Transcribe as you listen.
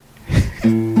I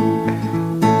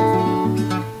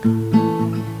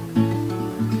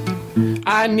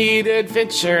need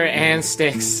adventure and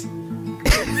sticks.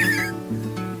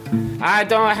 I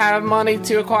don't have money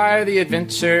to acquire the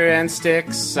adventure and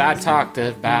sticks I talked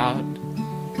about.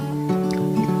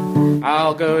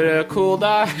 I'll go to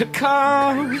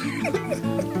KoL.com.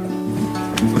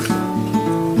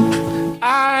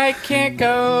 I can't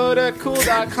go to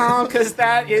KoL.com because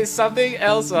that is something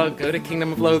else. I'll go to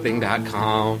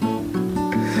KingdomofLoathing.com.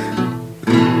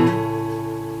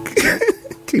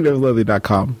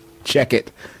 KingdomofLoathing.com. Check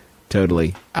it.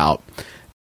 Totally out.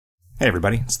 Hey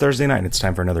everybody, it's Thursday night and it's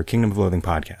time for another Kingdom of Loathing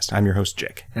podcast. I'm your host,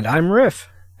 Jake. And I'm Riff.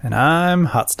 And I'm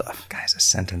Hot Stuff. Guys, a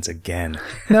sentence again.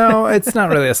 No, it's not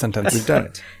really a sentence. We've done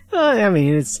it. I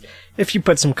mean, it's if you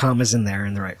put some commas in there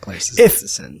in the right places, it's a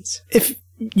sentence. If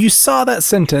you saw that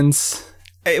sentence...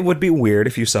 It would be weird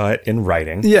if you saw it in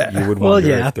writing. Yeah. You would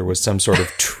wonder if there was some sort of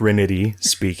trinity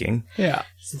speaking. Yeah.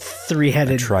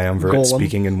 Three-headed triumvirate golem.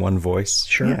 Speaking in one voice.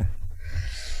 Sure. Yeah.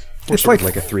 It's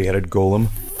like a three-headed golem.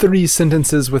 3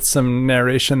 sentences with some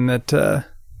narration that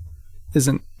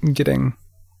isn't getting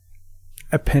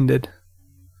appended.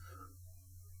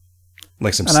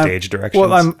 Like some stage directions?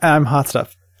 Well, I'm Hot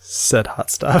Stuff. Said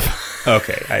Hot Stuff.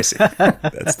 Okay, I see.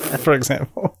 That's for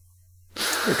example.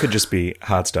 It could just be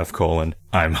Hot Stuff :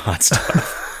 I'm Hot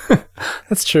Stuff.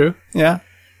 That's true. Yeah.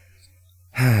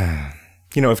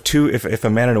 You know, if a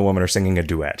man and a woman are singing a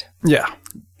duet. Yeah.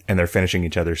 And they're finishing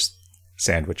each other's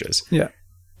sandwiches. Yeah.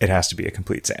 It has to be a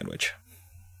complete sandwich.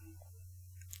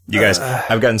 You guys,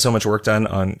 I've gotten so much work done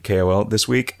on KoL this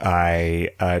week. I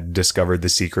discovered the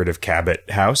secret of Cabot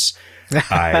House.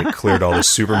 I cleared all the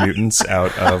super mutants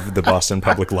out of the Boston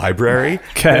Public Library.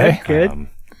 Okay. Good.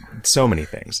 So many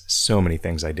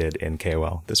things I did in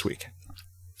KoL this week.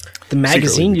 The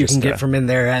magazine you can get from in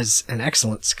there has an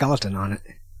excellent skeleton on it.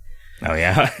 Oh,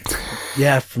 yeah?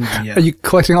 Yeah. From the, Are you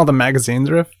collecting all the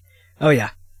magazines, Riff? Oh,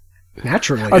 yeah.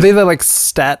 Naturally. Are they the, like,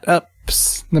 stat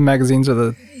ups? The magazines are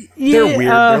the... They're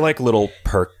weird. They're like little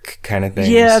perk kind of things.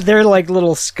 Yeah, they're like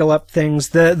little skill up things.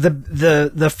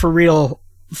 The for real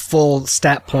full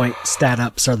stat point stat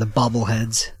ups are the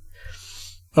bobbleheads.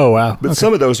 Oh, wow. But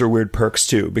some of those are weird perks,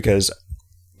 too, because...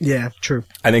 Yeah, true.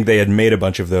 I think they had made a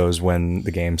bunch of those when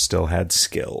the game still had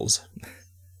skills.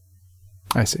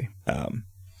 I see.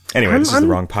 Anyway, this is the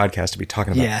wrong podcast to be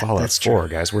talking about Fallout 4, true.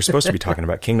 guys. We're supposed to be talking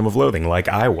about Kingdom of Loathing like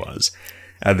I was.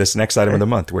 This next item of the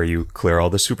month, where you clear all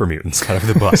the super mutants out of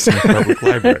the Boston Public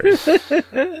Library.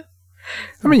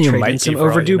 I mean, you Trading might some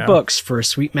overdue books for a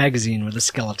sweet magazine with a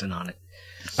skeleton on it.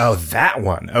 Oh, that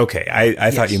one. Okay.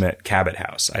 I thought you meant Cabot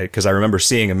House. Because I remember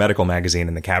seeing a medical magazine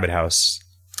in the Cabot House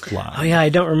line. Oh, yeah, I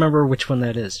don't remember which one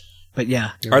that is. But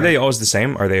yeah. Are they always the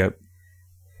same? Are they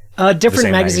different the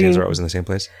same magazines are always in the same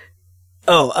place?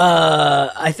 Oh,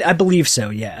 I believe so,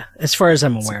 yeah. As far as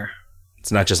I'm aware.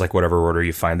 It's not just like whatever order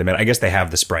you find them in. I guess they have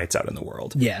the sprites out in the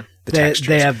world. Yeah. The textures.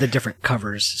 They have the different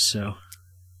covers, so...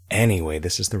 Anyway,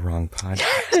 this is the wrong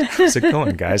podcast. How's it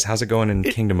going, guys? How's it going in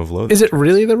Kingdom of Loathing? Is it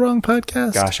really the wrong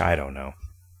podcast? Gosh, I don't know.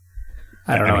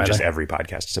 I don't know. Just every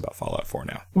podcast is about Fallout 4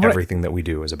 now. Right. Everything that we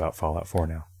do is about Fallout 4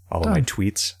 now. All of my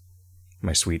tweets,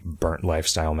 my sweet burnt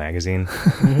lifestyle magazine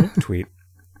tweet.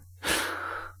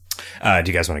 Do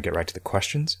you guys want to get right to the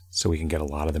questions so we can get a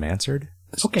lot of them answered?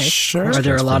 Okay. Sure. Are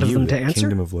there a lot of You, them to the answer?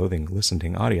 Kingdom of Loathing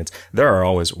listening audience. There are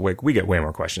always, we get way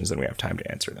more questions than we have time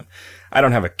to answer them. I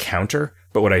don't have a counter,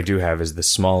 but what I do have is the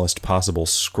smallest possible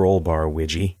scroll bar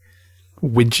widget.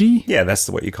 Widgie? Yeah, that's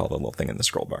what you call the little thing in the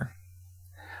scroll bar.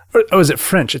 Oh, is it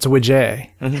French? It's a widget.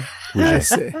 I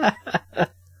see.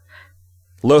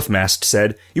 Lothmast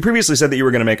said, you previously said that you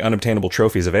were going to make unobtainable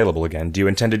trophies available again. Do you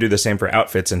intend to do the same for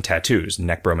outfits and tattoos?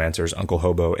 Neckbromancers, Uncle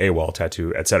Hobo, AWOL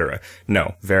tattoo, etc.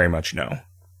 No, very much no.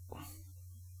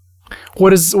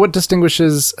 What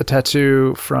distinguishes a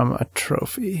tattoo from a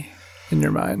trophy in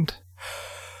your mind?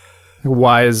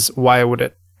 Why would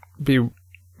it be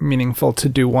meaningful to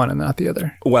do one and not the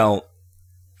other? Well,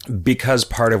 because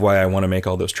part of why I want to make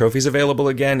all those trophies available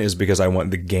again is because I want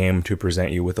the game to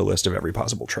present you with a list of every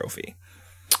possible trophy.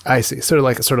 I see. Sort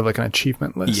of like an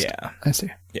achievement list. Yeah. I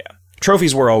see. Yeah.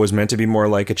 Trophies were always meant to be more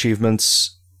like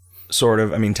achievements, sort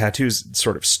of. I mean, tattoos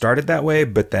sort of started that way,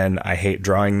 but then I hate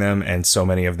drawing them, and so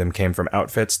many of them came from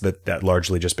outfits that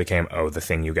largely just became, the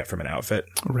thing you get from an outfit.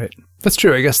 Right. That's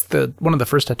true. I guess one of the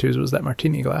first tattoos was that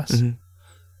martini glass.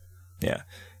 Mm-hmm. Yeah.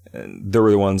 And there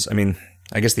were the ones, I mean,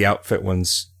 I guess the outfit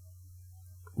ones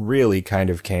really kind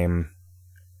of came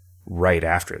right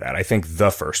after that. I think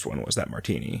the first one was that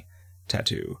martini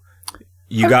tattoo.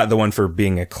 You got the one for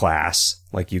being a class.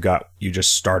 Like you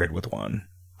just started with one.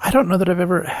 I don't know that I've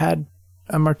ever had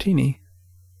a martini.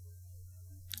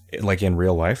 Like in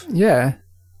real life? Yeah.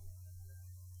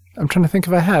 I'm trying to think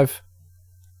if I have.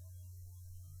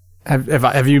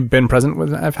 Have you been present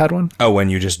when I've had one? Oh, when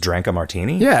you just drank a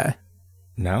martini? Yeah.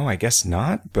 No, I guess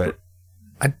not, but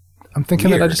I'm thinking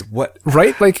weird. that I just... What?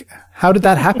 Right? Like, how did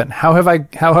that happen? How have I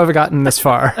gotten this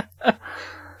far?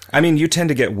 I mean, you tend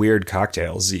to get weird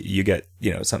cocktails. You get,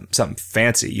 something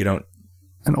fancy. You don't...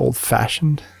 An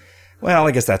old-fashioned? Well,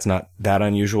 I guess that's not that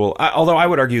unusual. Although I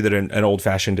would argue that an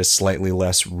old-fashioned is slightly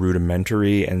less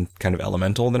rudimentary and kind of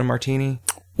elemental than a martini.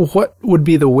 What would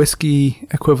be the whiskey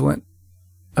equivalent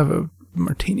of a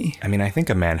martini? I mean, I think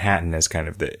a Manhattan is kind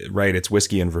of right. It's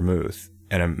whiskey and vermouth,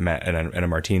 and a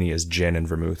martini is gin and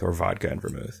vermouth or vodka and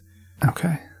vermouth.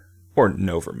 Okay. Or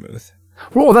no vermouth.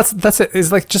 Well, that's it.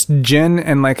 It's like just gin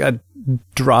and like a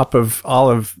drop of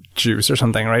olive juice or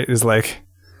something, right? Is like...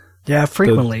 Yeah,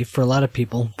 frequently for a lot of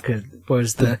people.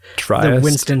 Was the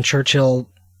Winston Churchill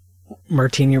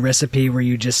martini recipe where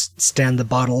you just stand the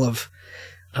bottle of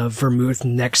vermouth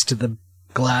next to the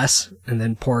glass and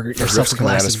then pour yourself a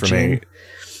glass of gin. From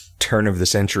a turn of the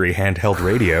century handheld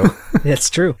radio. That's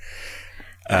true.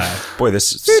 Boy,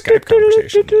 this Skype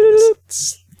conversation,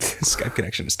 Skype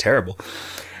connection is terrible.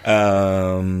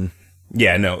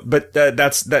 Yeah, no, but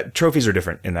that trophies are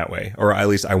different in that way, or at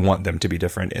least I want them to be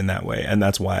different in that way, and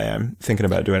that's why I'm thinking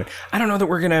about doing it. I don't know that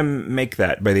we're gonna make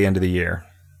that by the end of the year.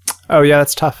 Oh yeah,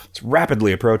 that's tough. It's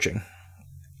rapidly approaching.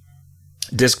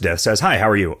 Disc Death says, "Hi, how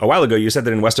are you? A while ago you said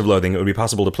that in West of Loathing it would be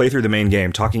possible to play through the main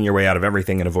game, talking your way out of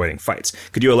everything and avoiding fights.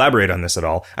 Could you elaborate on this at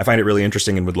all? I find it really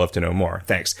interesting and would love to know more.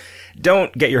 Thanks."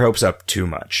 Don't get your hopes up too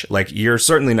much. Like, you're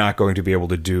certainly not going to be able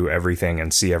to do everything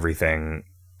and see everything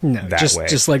that way.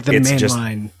 Just like the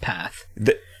mainline path.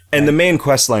 The main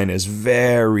quest line is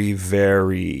very,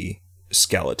 very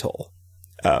skeletal.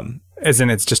 As in,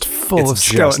 it's just full of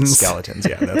skeletons. Skeletons,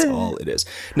 yeah, that's all it is.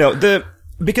 No,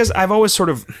 because I have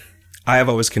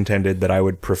always contended that I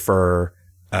would prefer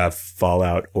a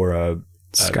Fallout or a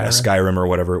Skyrim or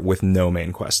whatever with no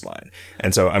main quest line.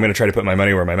 And so I'm going to try to put my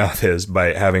money where my mouth is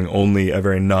by having only a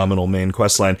very nominal main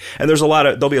quest line. And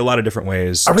there'll be a lot of different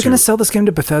ways. Are we going to sell this game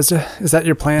to Bethesda? Is that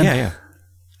your plan? Yeah.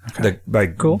 Okay. By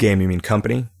cool. Game, you mean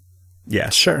company?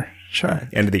 Yes. Sure.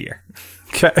 End of the year.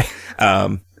 Okay.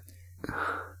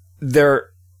 There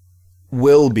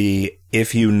will be,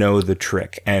 if you know the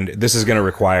trick, and this is going to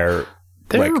require...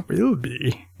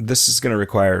 This is going to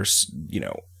require,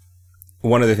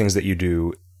 one of the things that you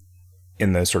do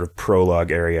in the sort of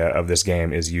prologue area of this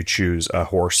game is you choose a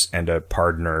horse and a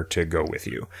partner to go with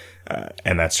you.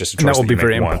 And that's just a choice that will be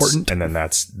very important. And then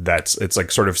it's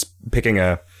like sort of picking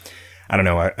a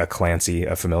Clancy,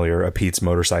 a familiar, a Pete's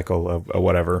motorcycle, a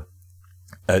whatever,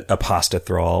 a pasta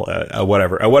thrall, a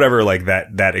whatever like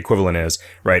that equivalent is,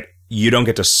 right? You don't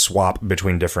get to swap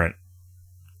between different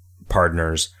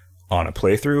partners on a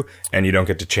playthrough, and you don't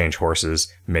get to change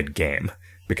horses mid-game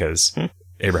because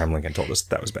Abraham Lincoln told us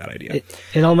that was a bad idea.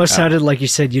 It almost sounded like you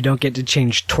said you don't get to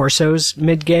change torsos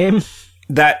mid-game.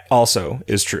 That also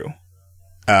is true.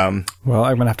 Well,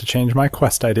 I'm going to have to change my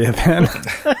quest idea then.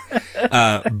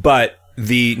 But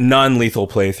the non-lethal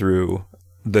playthrough,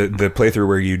 the playthrough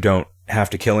where you don't have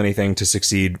to kill anything to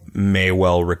succeed, may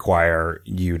well require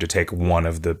you to take one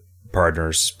of the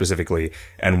partners specifically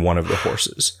and one of the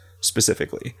horses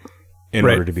specifically in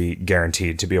order to be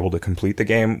guaranteed to be able to complete the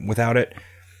game without it.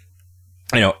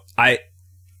 I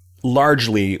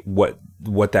largely what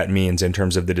that means in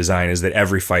terms of the design is that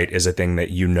every fight is a thing that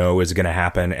is going to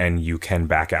happen and you can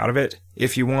back out of it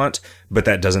if you want, but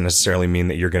that doesn't necessarily mean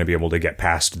that you're going to be able to get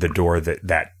past the door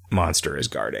that monster is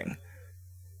guarding.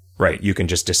 Right. You can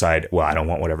just decide, well, I don't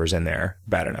want whatever's in there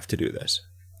bad enough to do this.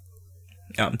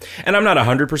 And I'm not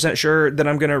 100% sure that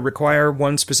I'm going to require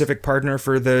one specific partner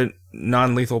for the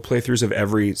non-lethal playthroughs of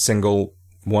every single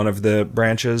one of the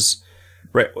branches.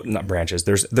 Right, not branches.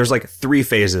 There's like 3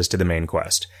 phases to the main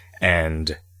quest,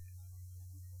 and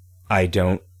I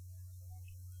don't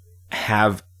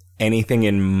have anything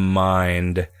in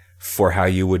mind for how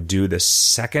you would do the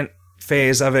second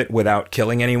phase of it without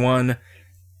killing anyone,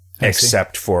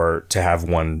 except for to have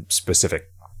one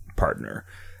specific partner.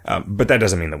 But that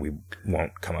doesn't mean that we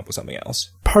won't come up with something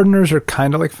else. Partners are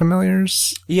kind of like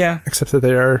familiars. Yeah. Except that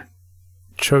they are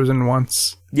chosen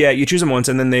once. Yeah, you choose them once,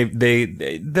 and then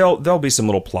there'll be some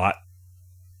little plot.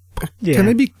 Yeah. Can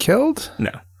they be killed?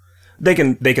 No. They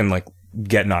can like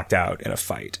get knocked out in a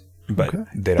fight, but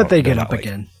they don't. But they get up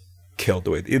again. Killed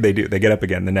the way they do. They get up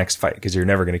again the next fight because you're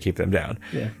never going to keep them down.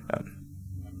 Yeah.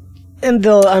 And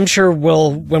I'm sure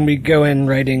when we go in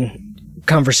writing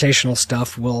conversational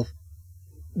stuff, we'll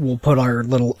put our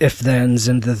little if-thens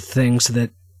into things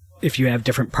that if you have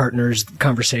different partners,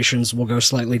 conversations will go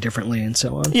slightly differently and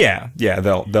so on. Yeah,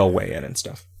 they'll weigh in and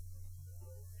stuff.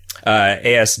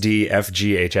 ASDFGHX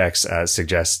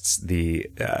suggests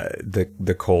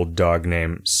the cold dog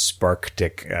name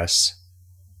Sparkticus.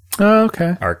 Oh,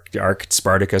 okay. Arc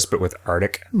Spartacus, but with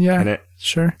Arctic in it.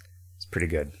 Sure. It's pretty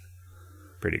good.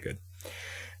 Pretty good.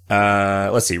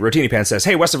 Let's see. Rotini Pan says,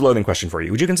 hey, West of Loathing question for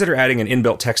you. Would you consider adding an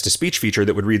inbuilt text-to-speech feature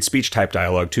that would read speech-type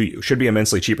dialogue to you? Should be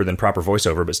immensely cheaper than proper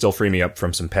voiceover, but still free me up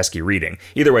from some pesky reading.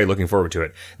 Either way, looking forward to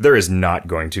it. There is not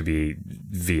going to be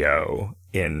VO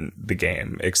in the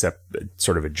game, except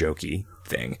sort of a jokey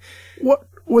thing. What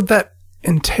would that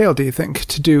entail, do you think,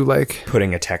 to do, like...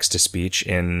 Putting a text-to-speech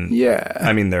in... Yeah.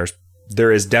 I mean, there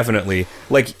is definitely...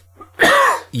 Like...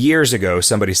 Years ago,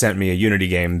 somebody sent me a Unity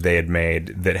game they had made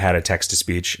that had a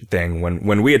text-to-speech thing.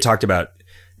 When we had talked about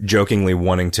jokingly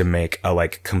wanting to make a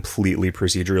like completely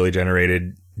procedurally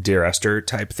generated Dear Esther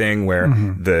type thing,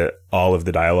 where all of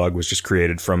the dialogue was just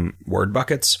created from word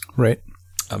buckets. Right.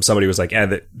 Somebody was like,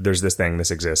 there's this thing, this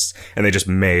exists. And they just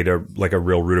made a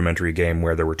real rudimentary game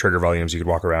where there were trigger volumes you could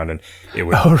walk around and it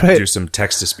would do some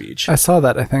text-to-speech. I saw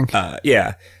that, I think.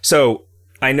 Yeah. So...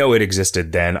 I know it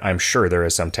existed then. I'm sure there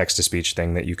is some text-to-speech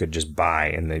thing that you could just buy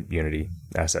in the Unity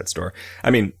asset store.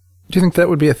 I mean... Do you think that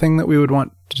would be a thing that we would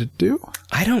want to do?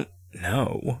 I don't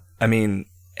know. I mean,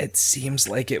 it seems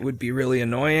like it would be really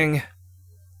annoying.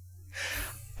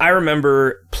 I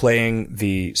remember playing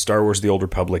the Star Wars The Old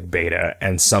Republic beta,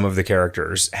 and some of the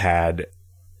characters had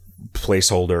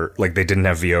placeholder... Like, they didn't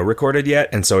have VO recorded yet,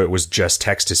 and so it was just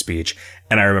text-to-speech.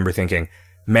 And I remember thinking,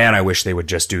 man, I wish they would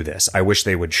just do this. I wish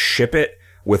they would ship it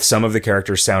with some of the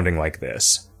characters sounding like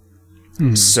this,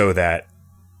 so that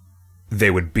they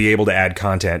would be able to add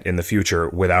content in the future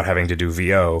without having to do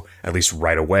VO, at least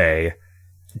right away,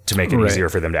 to make it easier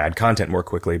for them to add content more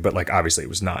quickly. But like, obviously it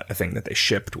was not a thing that they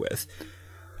shipped with.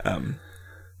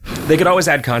 They could always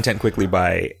add content quickly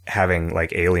by having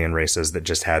like alien races that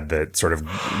just had the sort of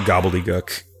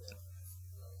gobbledygook,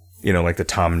 like the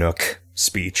Tom Nook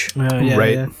speech.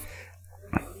 Right. Yeah.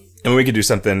 And we could do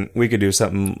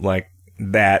something like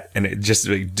that, and it just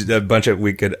we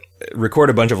could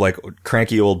record a bunch of like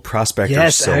cranky old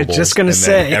prospector syllables. I was just gonna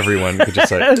say, everyone could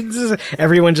just like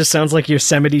everyone just sounds like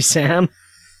Yosemite Sam.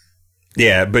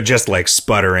 Yeah, but just like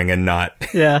sputtering and not.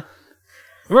 Yeah.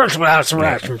 Garden. I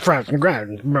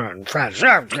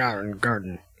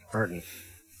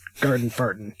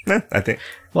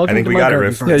think we got it,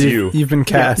 Riff. Yeah, it's you've been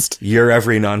cast. You're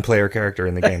every non-player character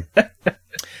in the game.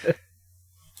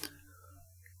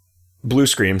 Blue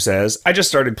Scream says, I just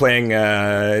started playing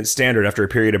Standard after a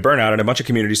period of burnout and a bunch of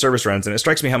community service runs, and it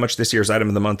strikes me how much this year's item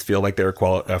of the month feel like they're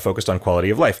focused on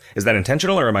quality of life. Is that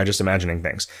intentional, or am I just imagining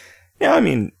things? Yeah, I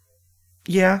mean,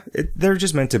 they're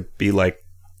just meant to be like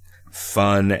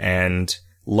fun, and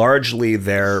largely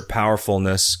their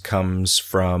powerfulness comes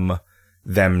from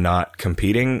them not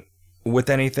competing with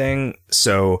anything,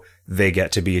 so they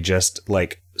get to be just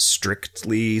like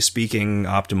strictly speaking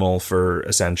optimal for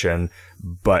Ascension,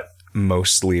 but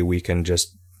mostly we can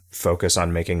just focus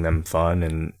on making them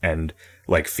fun and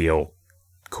like feel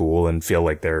cool and feel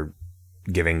like they're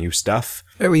giving you stuff.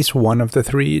 At least one of the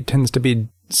three tends to be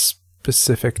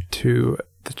specific to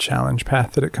the challenge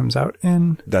path that it comes out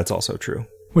in. That's also true.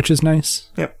 Which is nice.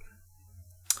 Yep.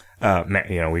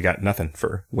 We got nothing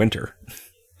for winter.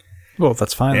 Well,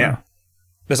 that's fine. Yeah.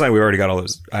 That's fine. We already got all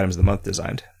those items of the month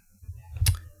designed.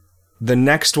 The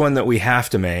next one that we have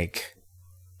to make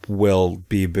will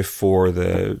be before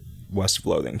the West of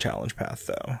Loathing challenge path,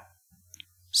 though.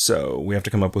 So we have to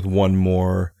come up with one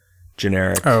more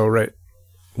generic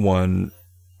one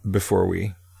before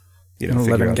we an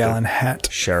 11-gallon hat.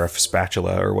 Sheriff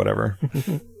spatula or whatever.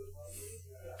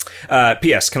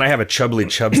 P.S. Can I have a Chubbly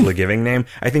Chubbsla giving name?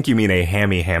 I think you mean a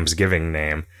Hammy Hams giving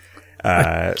name.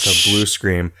 So Blue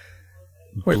Scream.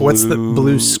 Wait, what's the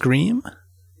Blue Scream?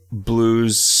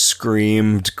 Blues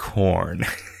Screamed Corn.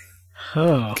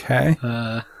 Oh. Okay.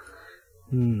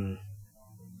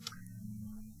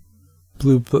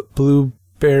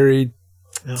 Blueberry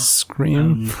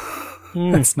Scream.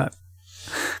 That's not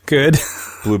good.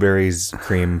 Blueberries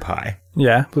cream pie.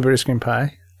 Yeah, blueberry cream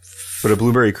pie. But a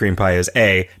blueberry cream pie is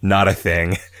A, not a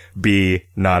thing, B,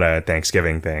 not a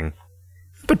Thanksgiving thing.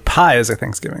 But pie is a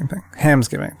Thanksgiving thing.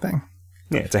 Hamsgiving thing.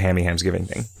 Yeah, it's a hammy Hamsgiving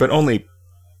thing. But only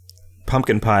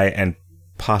pumpkin pie and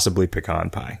possibly pecan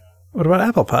pie. What about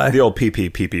apple pie? The old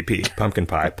PPPPP. Pumpkin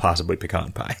pie, possibly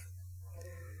pecan pie.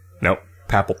 Nope.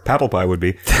 Papple pie would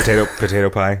be. Potato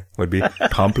pie would be.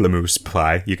 Pamplemousse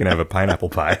pie. You can have a pineapple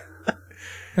pie.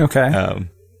 Okay.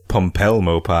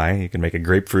 Pompelmo pie. You can make a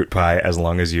grapefruit pie as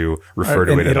long as you refer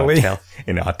to it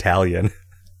in Italian.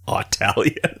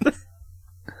 Italian.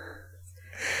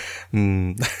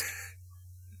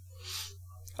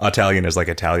 Italian is like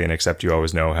Italian, except you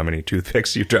always know how many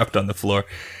toothpicks you dropped on the floor.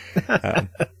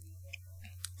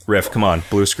 Riff, come on,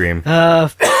 Blue Scream.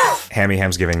 Hammy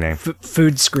Ham's giving name.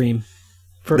 Food Scream.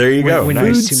 There you go. When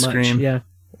Nice. Too much. Scream. Yeah.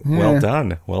 Well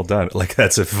done. Well done. Like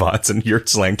that's your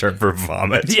slang term for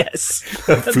vomit. Yes.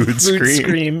 Food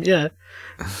Scream. Yeah.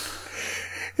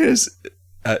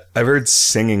 I've heard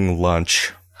singing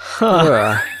lunch.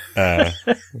 Ugh.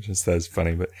 Which is that's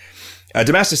funny, but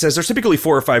Damascus says there's typically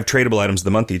 4 or 5 tradable items of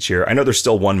the month each year. I know there's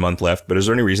still 1 month left, but is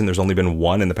there any reason there's only been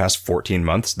 1 in the past 14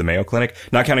 months? The Mayo Clinic,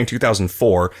 not counting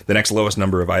 2004, the next lowest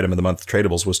number of item of the month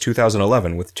tradables was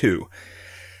 2011 with 2.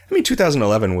 I mean,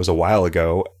 2011 was a while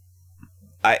ago.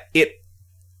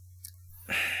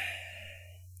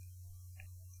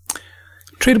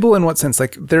 Tradable in what sense?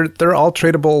 Like they're all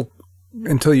tradable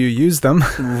until you use them.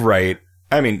 Right.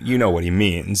 I mean, you know what he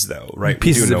means, though, right?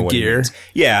 Pieces we do know of what he gear. means.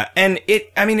 Yeah, and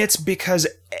it's because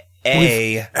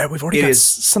we've already got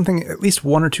something, at least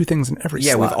 1 or 2 things in every slot.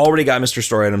 Yeah, we've already got Mr.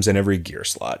 Store items in every gear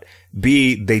slot.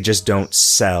 B, they just don't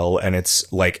sell, and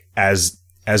it's like as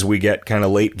we get kind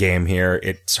of late game here,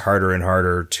 it's harder and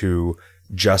harder to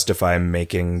justify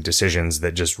making decisions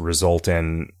that just result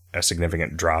in a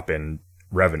significant drop in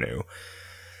revenue.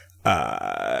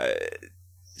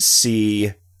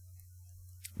 C,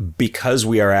 because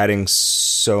we are adding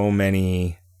so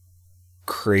many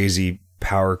crazy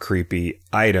power creepy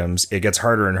items, it gets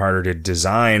harder and harder to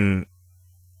design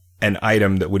an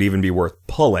item that would even be worth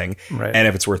pulling. Right. And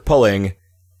if it's worth pulling,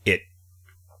 if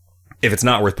it's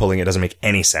not worth pulling, it doesn't make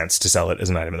any sense to sell it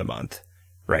as an item of the month.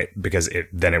 Right? Because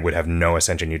then it would have no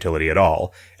Ascension utility at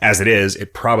all. As it is,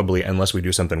 it probably, unless we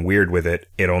do something weird with it,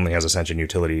 it only has Ascension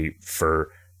utility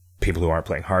for people who aren't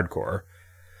playing hardcore.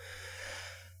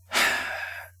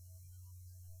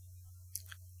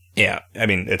 Yeah, I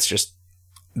mean, it's just,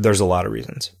 there's a lot of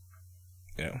reasons.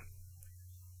 You know.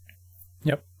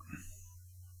 Yep.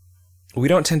 We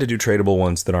don't tend to do tradable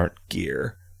ones that aren't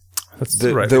gear. That's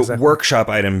right. right, The exactly. workshop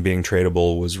item being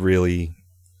tradable was really,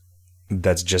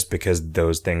 that's just because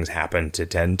those things happen to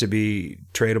tend to be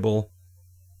tradable.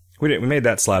 We made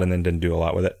that slot and then didn't do a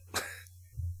lot with it.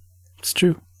 It's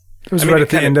true. It was right at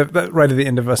the end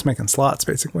of us making slots,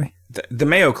 basically. The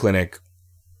Mayo Clinic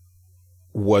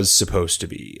was supposed to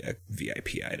be a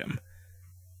VIP item,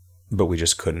 but we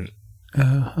just couldn't.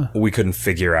 We couldn't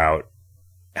figure out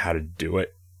how to do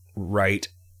it right,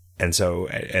 and so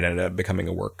it ended up becoming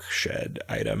a work shed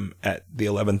item at the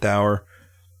 11th hour.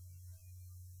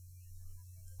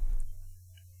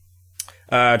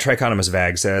 Trichonomus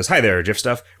Vag says, "Hi there, GIF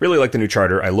stuff. Really like the new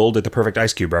charter. I lolled at the perfect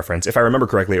ice cube reference. If I remember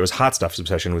correctly, it was Hot Stuff's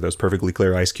obsession with those perfectly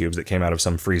clear ice cubes that came out of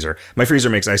some freezer. My freezer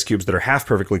makes ice cubes that are half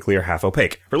perfectly clear, half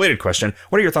opaque. Related question,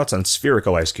 what are your thoughts on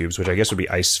spherical ice cubes, which I guess would be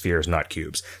ice spheres, not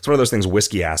cubes? It's one of those things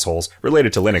whiskey assholes,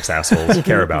 related to Linux assholes,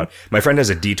 care about. My friend has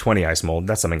a D20 ice mold.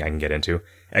 That's something I can get into.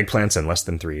 Eggplants and less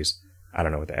than 3s. I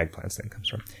don't know what the eggplants thing comes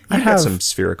from. I've got some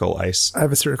spherical ice. I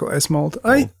have a spherical ice mold.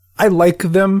 I like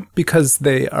them because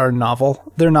they are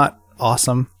novel. They're not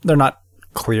awesome. They're not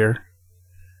clear.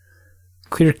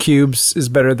 Clear cubes is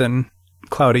better than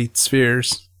cloudy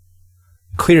spheres.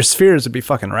 Clear spheres would be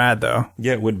fucking rad, though.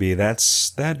 Yeah, it would be.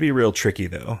 That'd be real tricky,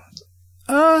 though.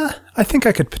 I think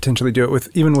I could potentially do it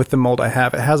even with the mold I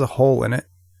have. It has a hole in it.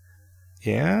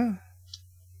 Yeah?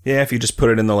 Yeah, if you just put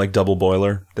it in the, double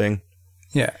boiler thing.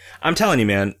 Yeah. I'm telling you,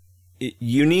 man,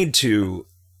 we need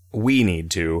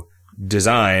to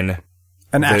design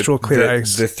an actual clear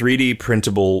ice. The 3D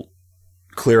printable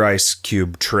clear ice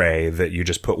cube tray that you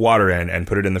just put water in and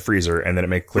put it in the freezer and then it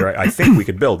makes clear ice. I think we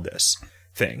could build this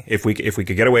thing. If we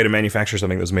could get a way to manufacture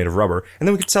something that was made of rubber and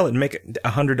then we could sell it and make it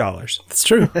 $100. That's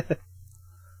true.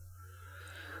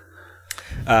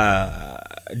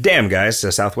 Damn, guys,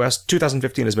 Southwest,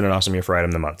 2015 has been an awesome year for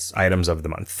items of the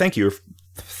month.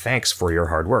 Thanks for your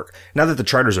hard work. Now that the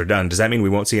charters are done, does that mean we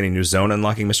won't see any new zone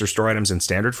unlocking Mr. Store items in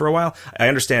standard for a while? I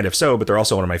understand if so, but they're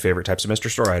also one of my favorite types of Mr.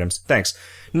 Store items. Thanks.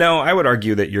 No, I would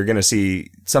argue that you're going to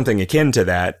see something akin to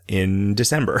that in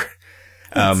December.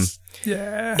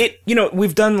 Yeah.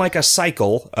 We've done a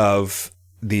cycle of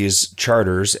these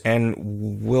charters and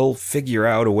we'll figure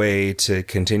out a way to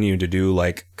continue to do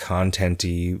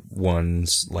content-y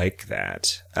ones like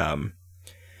that.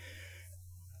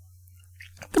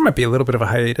 There might be a little bit of a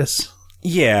hiatus.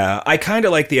 Yeah, I kind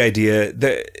of like the idea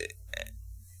that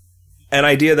an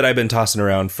idea that I've been tossing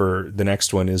around for the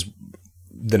next one is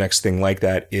the next thing like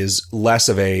that is less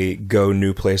of a go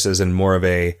new places and more of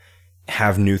a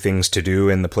have new things to do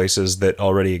in the places that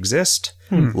already exist.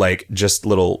 Just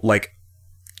little,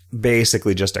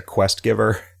 basically just a quest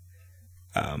giver.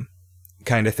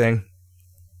 kind of thing.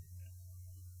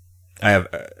 I have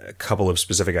a couple of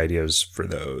specific ideas for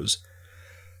those.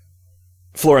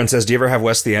 Florin says, do you ever have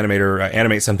Wes the Animator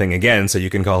animate something again so you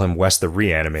can call him Wes the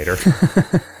Reanimator?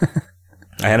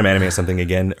 I had him animate something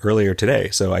again earlier today,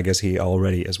 so I guess he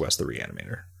already is Wes the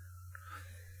Reanimator.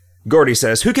 Gordy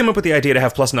says, who came up with the idea to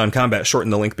have plus non-combat shorten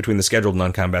the link between the scheduled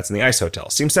non-combats and the ice hotel?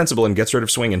 Seems sensible and gets rid of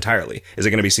swing entirely. Is it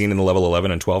going to be seen in the level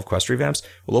 11 and 12 quest revamps?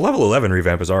 Well, the level 11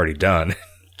 revamp is already done,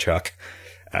 Chuck.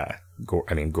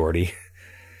 Gordy.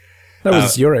 That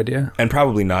was your idea. And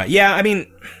probably not. Yeah, I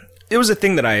mean, it was a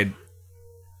thing that I had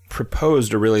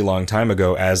proposed a really long time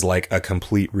ago as like a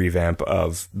complete revamp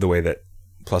of the way that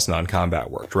plus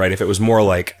non-combat worked, right? If it was more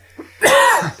like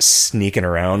sneaking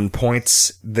around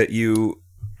points that you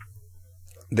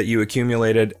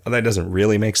accumulated, that doesn't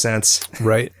really make sense,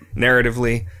 right?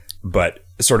 Narratively, but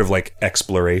sort of like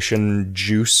exploration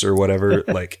juice or whatever.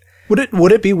 Like,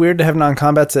 would it be weird to have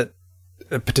non-combats at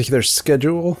a particular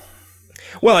schedule?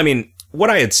 Well, I mean, what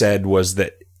I had said was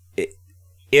that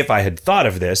if I had thought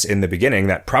of this in the beginning,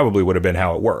 that probably would have been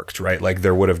how it worked, right? Like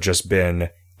there would have just been,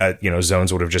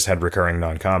 zones would have just had recurring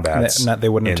non-combats. They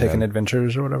wouldn't have taken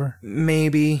adventures or whatever?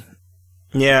 Maybe.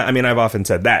 Yeah, I mean, I've often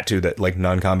said that too, that like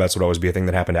non-combats would always be a thing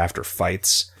that happened after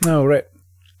fights. Oh, right.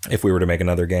 If we were to make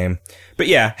another game. But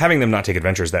yeah, having them not take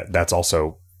adventures, that's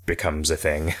also becomes a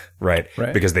thing, right?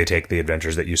 Right. Because they take the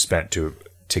adventures that you spent to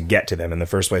get to them in the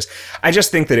first place. I just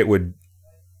think that it would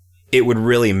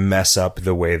really mess up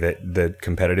the way that the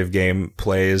competitive game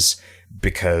plays,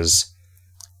 because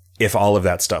if all of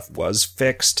that stuff was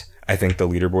fixed, I think the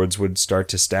leaderboards would start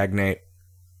to stagnate.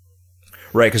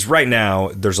 Right, because right now,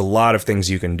 there's a lot of things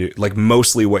you can do. Like,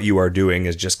 mostly what you are doing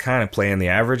is just kind of playing the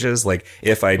averages. Like,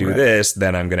 if I do this,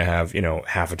 then I'm going to have,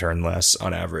 half a turn less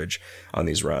on average on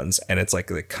these runs. And it's like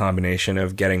the combination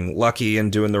of getting lucky and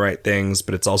doing the right things,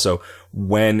 but it's also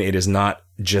when it is not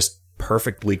just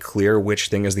perfectly clear which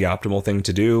thing is the optimal thing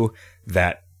to do,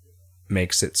 that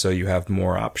makes it so you have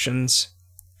more options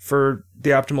for the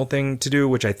optimal thing to do,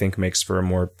 which I think makes for a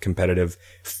more competitive,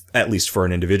 at least for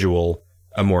an individual,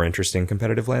 a more interesting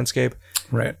competitive landscape.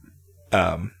 Right.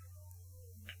 But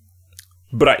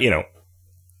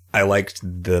I liked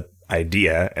the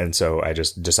idea, and so I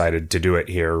just decided to do it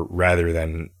here rather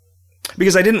than,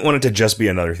 because I didn't want it to just be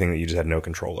another thing that you just had no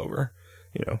control over.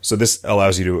 So this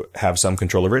allows you to have some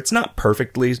control over it. It's not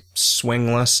perfectly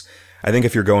swingless. I think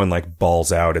if you're going like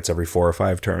balls out, it's every 4 or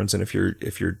 5 turns, and if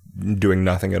you're doing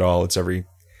nothing at all, it's every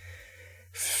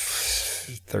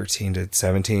 13 to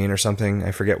 17 or something.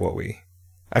 I forget what we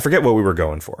were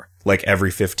going for. Like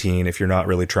every 15 if you're not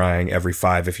really trying, every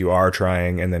 5 if you are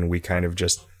trying, and then we kind of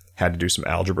just had to do some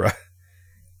algebra.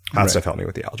 Hot Stuff helped me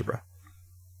with the algebra.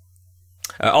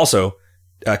 Also,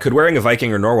 could wearing a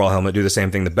Viking or Norwal helmet do the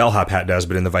same thing the bellhop hat does,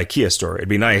 but in the Vikia store? It'd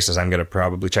be nice, as I'm going to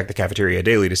probably check the cafeteria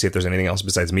daily to see if there's anything else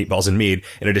besides meatballs and mead,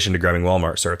 in addition to grabbing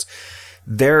Walmart certs.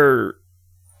 There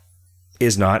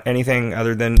is not anything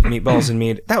other than meatballs and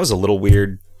mead. That was a little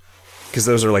weird, because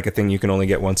those are like a thing you can only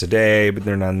get once a day, but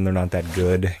they're not that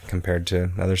good compared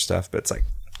to other stuff. But it's like,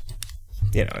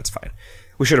 it's fine.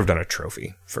 We should have done a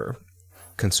trophy for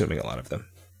consuming a lot of them.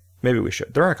 Maybe we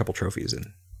should. There are a couple trophies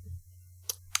in.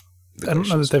 I don't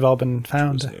know that they've all been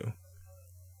found.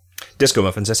 Disco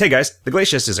Muffin says, hey guys, the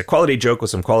Glacius is a quality joke with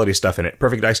some quality stuff in it.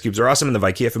 Perfect ice cubes are awesome, and the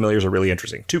Vikia familiars are really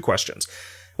interesting. 2 questions.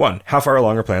 1, how far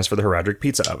along are plans for the Herodric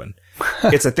pizza oven?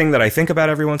 It's a thing that I think about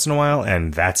every once in a while,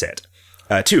 and that's it.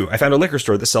 2, I found a liquor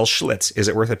store that sells Schlitz. Is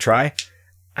it worth a try?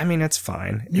 I mean, it's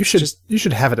fine. You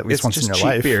should have it at least once in your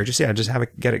life. Beer. Just have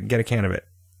it. Get a can of it.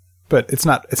 But it's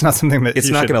not something that it's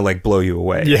not going to like blow you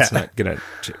away. Yeah. It's not going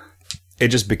to. It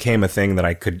just became a thing that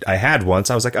I had once.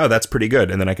 I was like, oh, that's pretty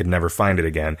good, and then I could never find it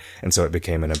again, and so it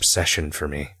became an obsession for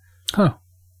me. Huh.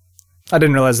 I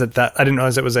didn't realize I didn't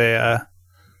realize it was it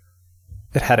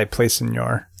had a place in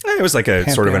your. It was like a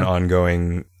pantheon. Sort of an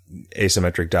ongoing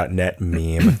asymmetric.net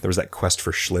meme. There was that Quest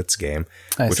for Schlitz game,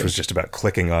 which was just about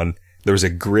clicking on. There was a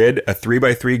grid, a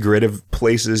 3x3 grid of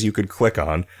places you could click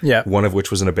on. Yeah. One of which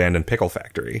was an abandoned pickle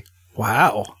factory.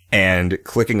 Wow. And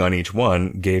clicking on each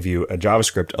one gave you a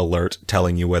JavaScript alert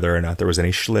telling you whether or not there was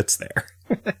any Schlitz there.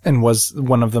 And was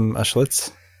one of them a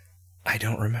Schlitz? I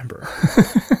don't remember.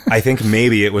 I think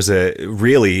maybe it was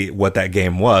really what that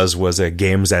game was a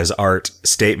games as art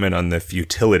statement on the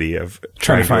futility of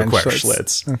trying to acquire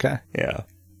Schlitz. Okay. Yeah.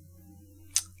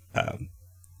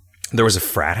 There was a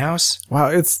frat house. Wow,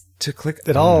 it's to click.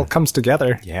 It all comes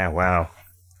together. Yeah. Wow.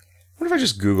 What if I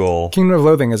just Google... Kingdom of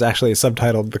Loathing is actually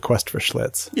subtitled The Quest for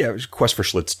Schlitz. Yeah, it was Quest for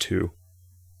Schlitz 2.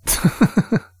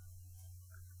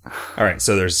 All right,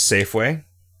 so there's Safeway.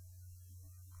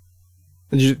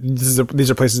 These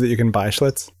are places that you can buy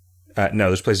Schlitz? No,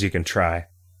 there's places you can try.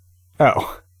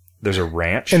 Oh. There's a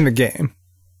ranch. In the game.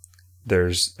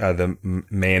 There's the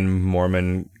main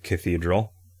Mormon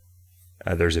cathedral.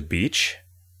 There's a beach.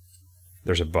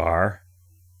 There's a bar.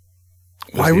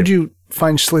 Why would you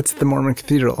find Schlitz at the Mormon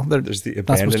cathedral? There's the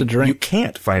not supposed to abandoned... drink. You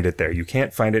can't find it there. You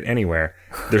can't find it anywhere.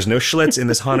 There's no Schlitz in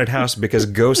this haunted house because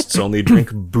ghosts only drink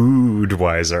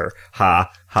Budweiser.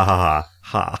 Ha, ha, ha, ha,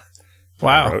 ha.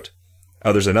 Wow.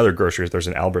 Oh, there's another grocery. There's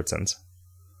an Albertsons.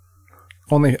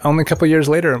 Only a couple years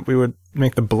later, we would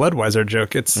make the Bloodweiser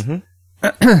joke. It's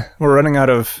we're running out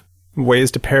of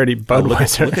ways to parody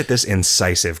Budweiser. Look at this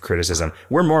incisive criticism.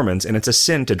 We're Mormons, and it's a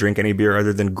sin to drink any beer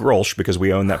other than Grolsch because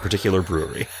we own that particular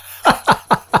brewery.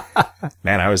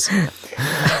 Man, I was...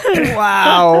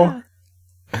 Wow.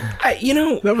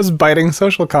 That was biting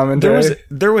social commentary.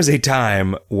 There was a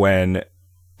time when...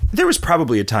 There was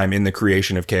probably a time in the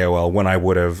creation of KoL when I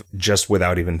would have, just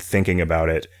without even thinking about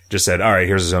it, just said, all right,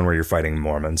 here's a zone where you're fighting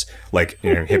Mormons. Like,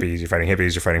 hippies,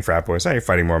 you're fighting frat boys. You're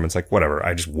fighting Mormons. Like, whatever.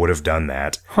 I just would have done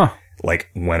that. Huh.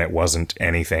 Like, when it wasn't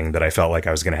anything that I felt like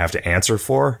I was going to have to answer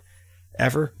for,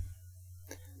 ever.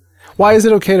 Why is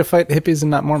it okay to fight hippies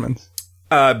and not Mormons?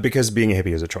 Because being a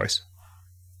hippie is a choice.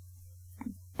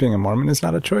 Being a Mormon is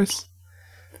not a choice?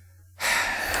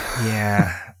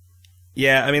 Yeah.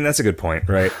 Yeah, I mean, that's a good point,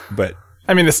 right? But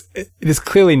I mean, it is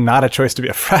clearly not a choice to be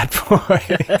a frat boy.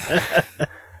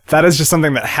 That is just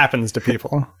something that happens to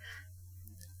people.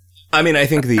 I mean, I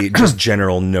think the just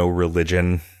general no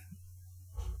religion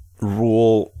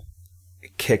rule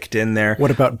kicked in there. What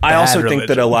about I also religion? think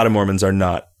that a lot of Mormons are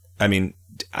not, I mean,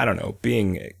 I don't know,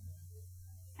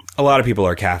 a lot of people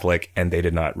are Catholic and they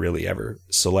did not really ever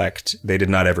they did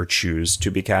not ever choose to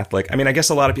be Catholic. I mean, I guess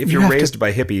a lot of, if you're raised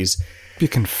by hippies, be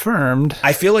confirmed.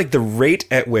 I feel like the rate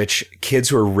at which kids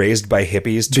who are raised by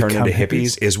hippies turn into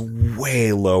hippies is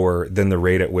way lower than the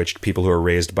rate at which people who are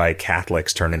raised by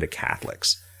Catholics turn into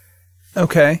Catholics.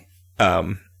 Okay.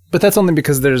 But that's only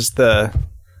because there's the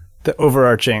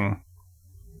overarching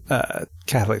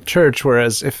Catholic Church,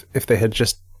 whereas if they had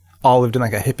just all lived in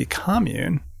like a hippie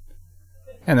commune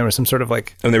and there was some sort of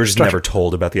like... And they were just never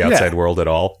told about the outside world at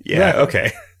all? Yeah,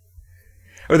 okay.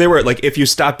 Or they were like, if you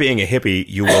stop being a hippie,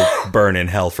 you will burn in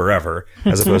hell forever.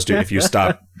 As opposed to if you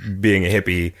stop being a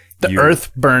hippie... The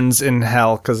earth burns in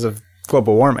hell because of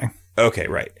global warming. Okay,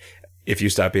 right. If you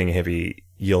stop being a hippie,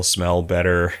 you'll smell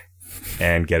better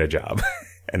and get a job.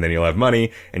 And then you'll have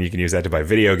money, and you can use that to buy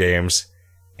video games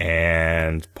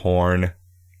and porn.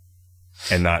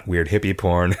 And not weird hippie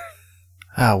porn.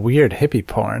 Weird hippie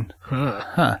porn.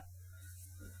 Huh.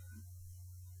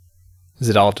 Is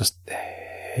it all just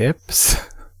hips?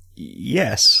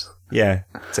 Yes. Yeah,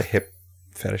 it's a hip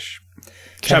fetish.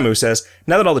 Shamu says,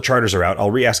 now that all the charters are out,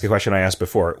 I'll re-ask a question I asked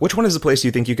before. Which one is the place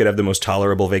you think you could have the most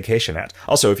tolerable vacation at?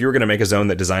 Also, if you were going to make a zone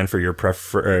that designed for your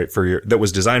that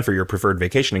was designed for your preferred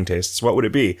vacationing tastes, what would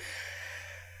it be?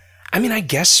 I mean, I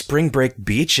guess Spring Break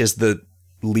Beach is the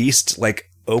least, like,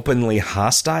 openly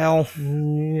hostile.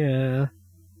 Yeah.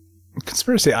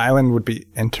 Conspiracy Island would be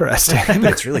interesting.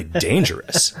 But it's really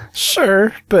dangerous.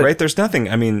 Sure, but... Right? There's nothing,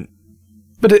 I mean...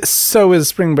 But so is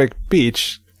Spring Break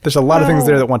Beach. There's a lot of things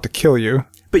there that want to kill you.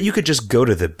 But you could just go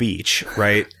to the beach,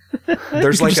 right?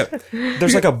 There's like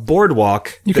a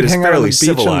boardwalk you that is hang out on fairly the beach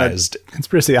civilized. On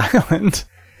Conspiracy Island.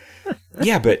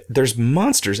 Yeah, but there's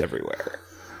monsters everywhere.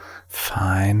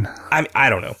 Fine. I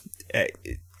don't know.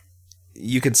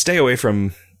 You could stay away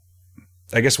from...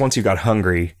 I guess once you got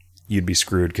hungry, you'd be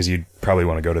screwed because you'd probably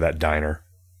want to go to that diner.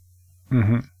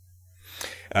 Mm-hmm.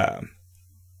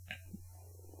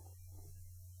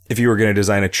 If you were going to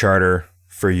design a charter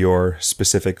for your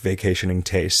specific vacationing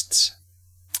tastes...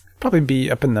 Probably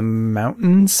be up in the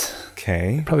mountains.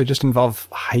 Okay. Probably just involve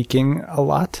hiking a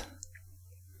lot.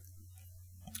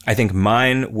 I think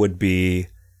mine would be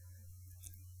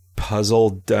Puzzle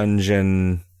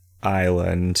Dungeon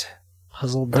Island.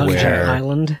 Puzzle Dungeon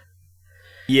Island?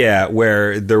 Yeah,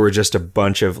 where there were just a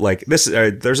bunch of, like, there's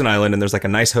an island and there's like a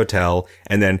nice hotel,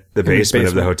 and then the basement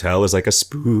of the hotel is like a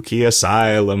spooky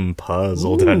asylum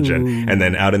puzzle dungeon. And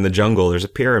then out in the jungle, there's a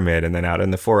pyramid, and then out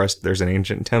in the forest, there's an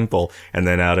ancient temple, and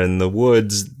then out in the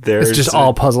woods, there's... It's just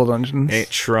all puzzle dungeons. A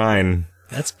shrine.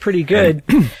 That's pretty good.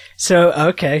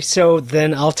 So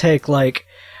then I'll take, like,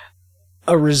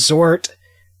 a resort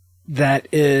that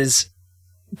is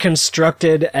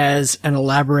constructed as an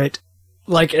elaborate...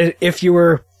 Like, if you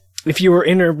were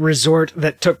in a resort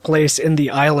that took place in the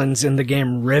islands in the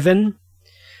game Riven.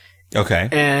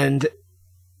 Okay.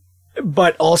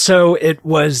 But also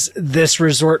this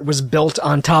resort was built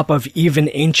on top of even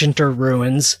ancienter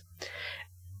ruins.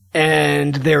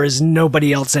 And there is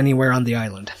nobody else anywhere on the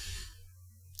island.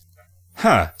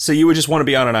 Huh. So you would just want to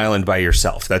be on an island by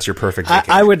yourself. That's your perfect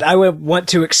vacation. I would want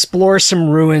to explore some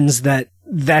ruins that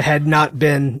had not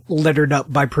been littered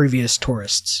up by previous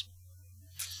tourists.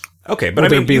 Okay, but I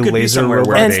mean, you could be somewhere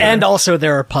where and also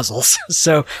there are puzzles.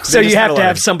 So you have to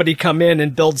have somebody come in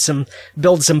and build some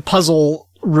puzzle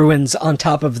ruins on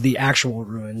top of the actual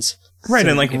ruins. Right, so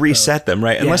and like reset them,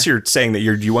 right? Yeah. Unless you're saying that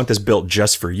you want this built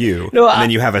just for you. No, and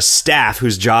then you have a staff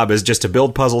whose job is just to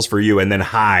build puzzles for you and then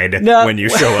hide when you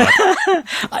show up.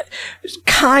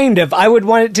 Kind of. I would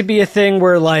want it to be a thing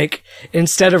where, like,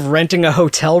 instead of renting a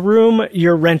hotel room,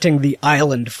 you're renting the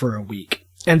island for a week.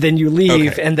 And then you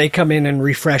leave and they come in and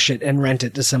refresh it and rent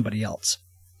it to somebody else.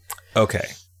 Okay.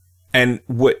 And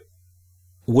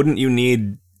wouldn't you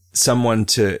need someone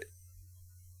to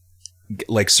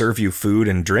like serve you food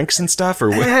and drinks and stuff, or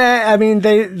what? I mean,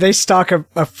 they stock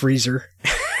a freezer.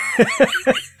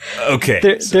 Okay.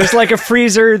 There's like a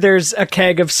freezer. There's a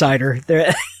keg of cider.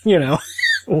 There,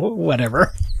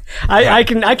 whatever. I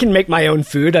can make my own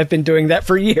food. I've been doing that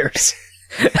for years.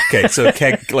 Okay, so a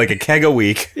keg a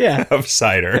week of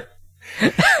cider.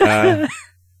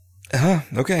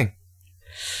 Okay.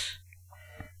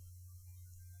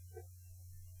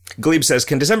 Glebe says,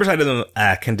 can December's item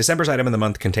of the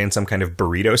month contain some kind of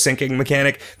burrito sinking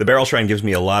mechanic? The Barrel Shrine gives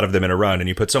me a lot of them in a run, and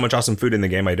you put so much awesome food in the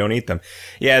game, I don't eat them.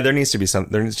 Yeah, there needs to be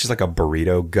there's just like a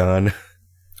burrito gun.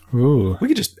 Ooh. We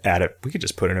could just add it. We could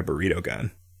just put in a burrito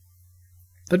gun.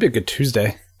 That'd be a good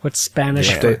Tuesday. What's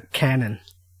Spanish for cannon?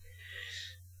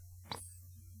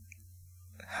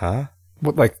 Huh?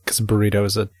 What, like, because burrito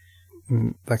is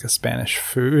like a Spanish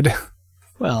food.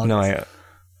 Well, no,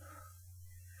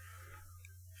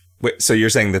 wait, so you're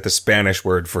saying that the Spanish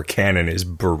word for cannon is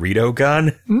burrito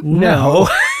gun? No.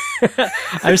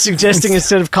 I'm suggesting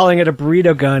instead of calling it a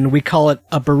burrito gun, we call it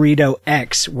a burrito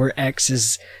X, where X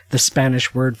is the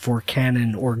Spanish word for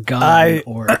cannon or gun.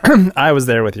 I was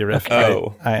there with you, Rick.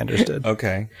 Okay. I understood.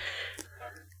 Okay.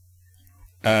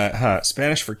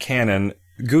 Spanish for cannon.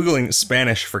 Googling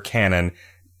Spanish for cannon,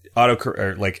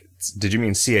 did you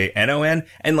mean CANON?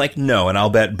 And like, no, and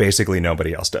I'll bet basically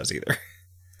nobody else does either.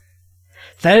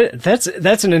 That's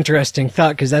an interesting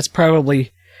thought, because that's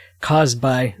probably caused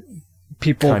by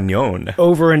people Cañón.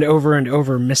 over and over and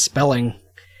over misspelling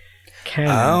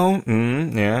cannon. Oh,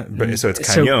 yeah. But so it's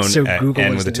cañón, so Google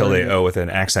and with a tilde O with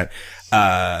an accent.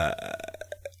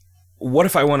 What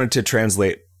if I wanted to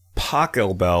translate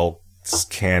Pachelbel's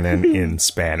cannon in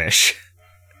Spanish?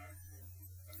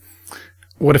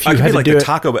 What if you had to like do the it?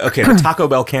 Taco Bell? Okay, the Taco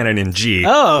Bell cannon in G,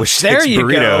 which there takes you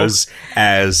burritos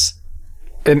as.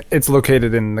 And it's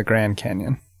located in the Grand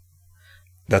Canyon.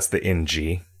 That's the in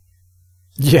G.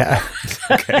 Yeah.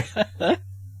 Okay.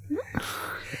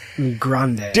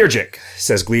 Grande. Dear Jick,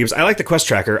 says Glebes, I like the quest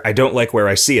tracker. I don't like where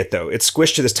I see it, though. It's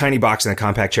squished to this tiny box in a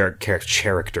compact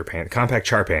compact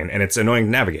char pane, and it's annoying to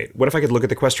navigate. What if I could look at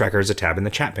the quest tracker as a tab in the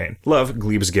chat pane? Love,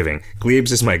 Glebes Giving.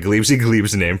 Glebes is my Glebesy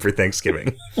Glebes name for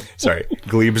Thanksgiving. Sorry,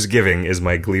 Glebes Giving is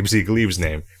my Glebesy Glebes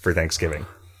name for Thanksgiving.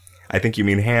 I think you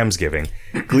mean Hamsgiving.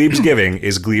 Glebes Giving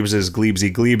is Glebes'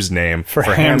 Glebesy Glebes name for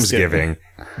Hamsgiving,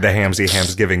 the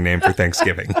Hamsgiving name for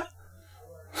Thanksgiving.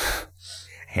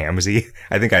 Hamsy?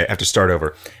 I think I have to start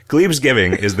over. Glebes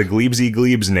Giving is the Glebesy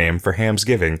Glebes name for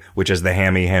Hamsgiving, which is the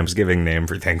Hammy Hamsgiving name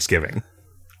for Thanksgiving.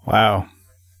 Wow.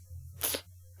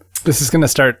 This is going to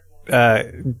start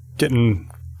getting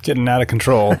out of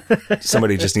control.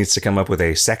 Somebody just needs to come up with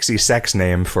a sexy sex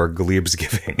name for Glebes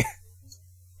Giving.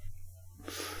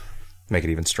 Make it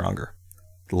even stronger.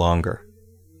 Longer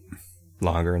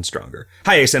and stronger.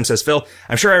 Hi, ASM, says Phil.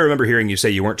 I'm sure I remember hearing you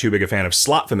say you weren't too big a fan of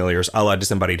slot familiars a la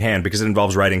Disembodied Hand because it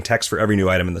involves writing text for every new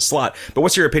item in the slot, but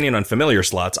what's your opinion on familiar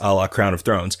slots a la Crown of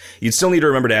Thrones? You'd still need to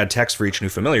remember to add text for each new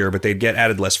familiar, but they'd get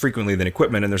added less frequently than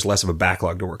equipment and there's less of a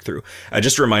backlog to work through.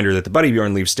 Just a reminder that the Buddy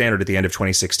Bjorn leaves standard at the end of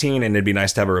 2016 and it'd be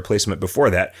nice to have a replacement before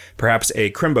that, perhaps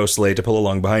a Crimbo sleigh to pull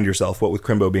along behind yourself, what with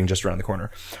Crimbo being just around the corner.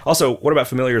 Also, what about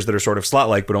familiars that are sort of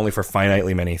slot-like but only for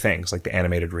finitely many things, like the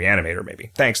animated reanimator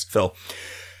maybe? Thanks, Phil.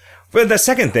 But the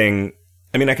second thing,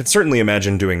 I mean, I could certainly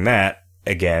imagine doing that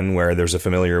again, where there's a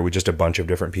familiar with just a bunch of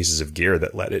different pieces of gear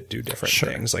that let it do different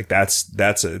things. Like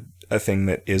that's a thing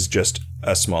that is just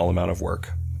a small amount of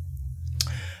work.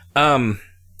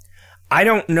 I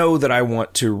don't know that I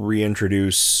want to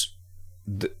reintroduce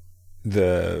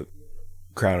the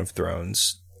Crown of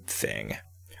Thrones thing.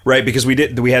 Right, because we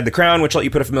had the crown, which let you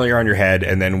put a familiar on your head,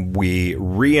 and then we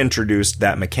reintroduced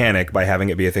that mechanic by having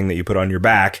it be a thing that you put on your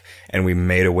back, and we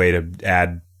made a way to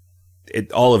add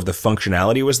it. All of the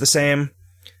functionality was the same.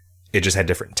 It just had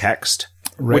different text,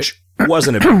 which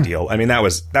wasn't a big deal. I mean, that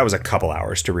was a couple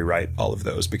hours to rewrite all of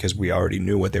those because we already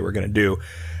knew what they were going to do.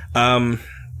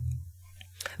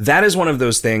 That is one of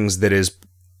those things that is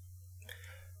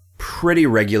pretty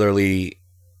regularly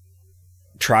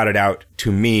trotted out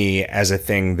to me as a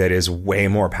thing that is way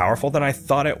more powerful than I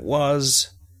thought it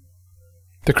was.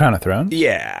 The Crown of Thrones?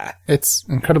 Yeah. It's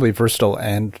incredibly versatile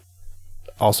and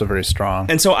also very strong.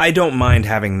 And so I don't mind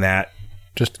having that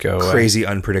just go crazy,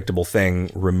 unpredictable thing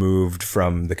removed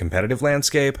from the competitive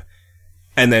landscape.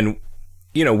 And then,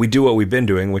 we do what we've been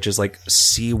doing, which is like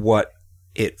see what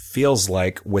it feels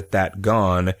like with that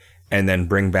gone, and then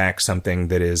bring back something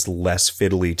that is less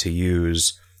fiddly to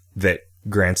use that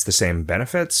grants the same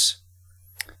benefits.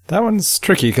 That one's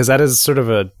tricky because that is sort of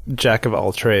a jack of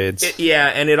all trades.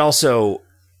 And it also,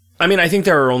 I think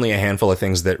there are only a handful of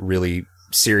things that really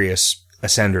serious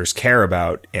ascenders care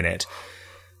about in it.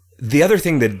 The other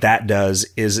thing that does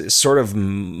is it sort of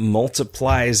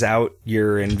multiplies out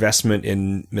your investment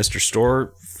in Mr.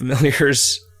 Store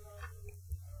familiars.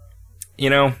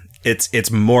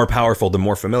 It's more powerful the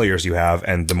more familiars you have,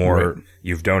 and the more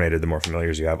you've donated, the more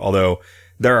familiars you have. Although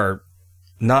there are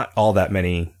not all that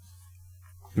many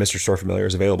Mr. Store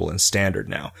familiars available in standard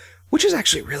now, which is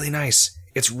actually really nice.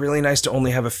 It's really nice to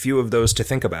only have a few of those to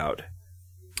think about.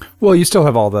 Well, you still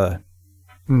have all the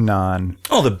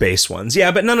base ones.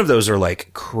 Yeah, but none of those are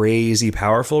like crazy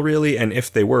powerful really, and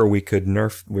if they were, we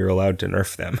were allowed to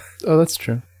nerf them. Oh, that's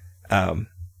true.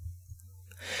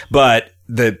 But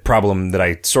the problem that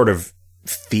I sort of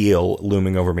feel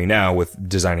looming over me now with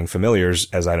designing familiars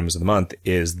as items of the month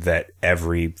is that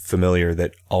every familiar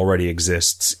that already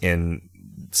exists in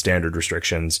standard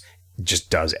restrictions just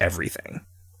does everything.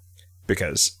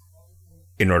 Because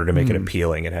in order to make it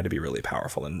appealing, it had to be really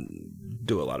powerful and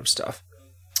do a lot of stuff.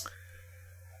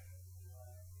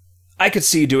 I could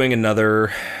see doing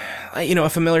another, a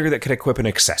familiar that could equip an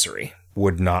accessory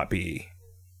would not be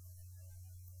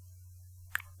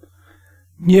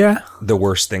the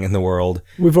worst thing in the world.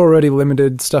 We've already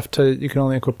limited stuff to you can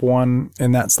only equip one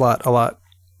in that slot a lot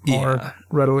more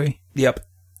readily. Yep.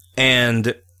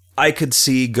 And I could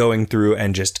see going through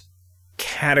and just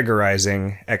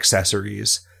categorizing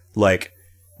accessories like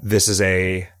this is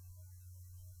a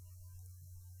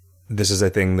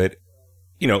thing that,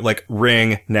 like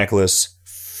ring, necklace,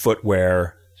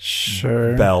 footwear,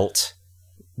 belt,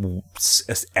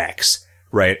 X.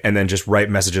 Right, and then just write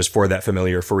messages for that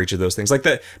familiar for each of those things,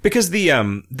 because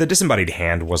the disembodied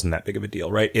hand wasn't that big of a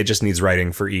deal, right? It just needs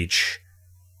writing for each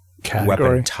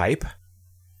weapon type,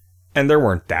 and there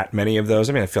weren't that many of those.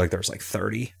 I feel like there was like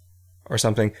 30 or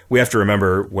something. We have to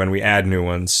remember when we add new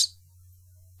ones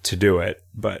to do it,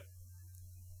 but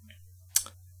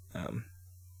a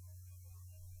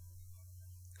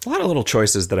lot of little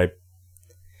choices that I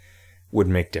would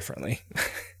make differently.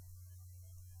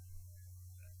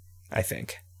 I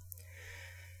think.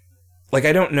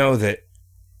 I don't know that...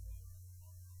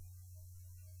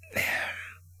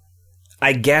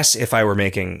 I guess if I were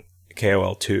making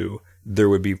KoL 2, there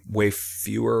would be way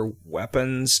fewer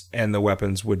weapons, and the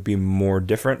weapons would be more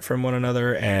different from one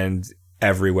another, and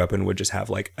every weapon would just have,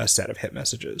 a set of hit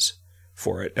messages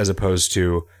for it, as opposed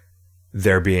to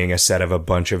there being a set of a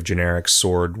bunch of generic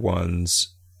sword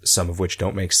ones, some of which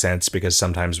don't make sense because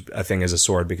sometimes a thing is a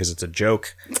sword because it's a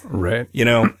joke. Right.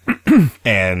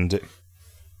 And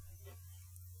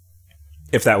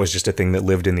if that was just a thing that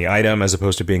lived in the item as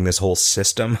opposed to being this whole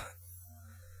system.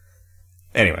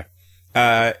 Anyway,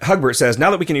 Hugbert says,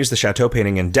 now that we can use the chateau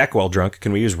painting in deck while drunk,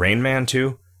 can we use Rain Man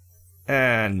too?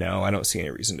 No, I don't see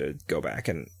any reason to go back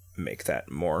and make that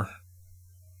more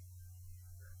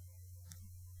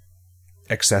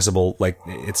accessible.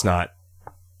 It's not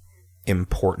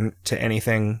important to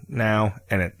anything now,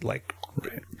 and it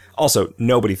also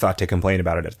nobody thought to complain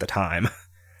about it at the time,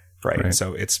 right?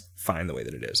 So it's fine the way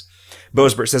that it is.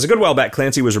 Bosbert says, a good while back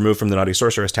Clancy was removed from the Naughty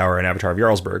Sorceress Tower in Avatar of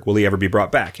Jarlsberg. Will he ever be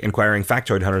brought back? Inquiring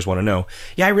factoid hunters want to know.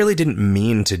 Yeah, I really didn't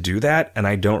mean to do that, and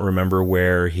I don't remember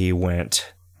where he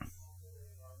went.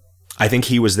 I think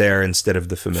he was there instead of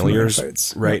the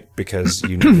familiars, right? Because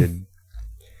you needed...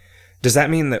 Does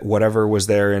that mean that whatever was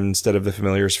there instead of the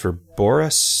familiars for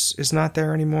Boris is not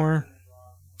there anymore?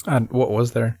 What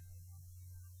was there?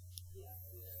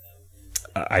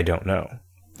 I don't know.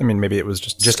 Maybe it was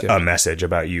just a message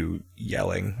about you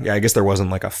yelling. Yeah, I guess there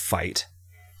wasn't a fight.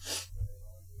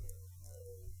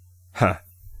 Huh.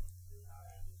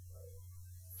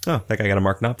 Oh, that guy got a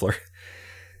Mark Knopfler.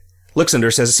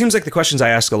 Luxander says, it seems like the questions I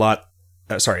ask a lot...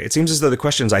 it seems as though the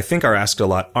questions I think are asked a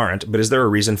lot aren't, but is there a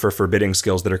reason for forbidding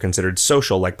skills that are considered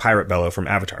social, like Pirate Bellow from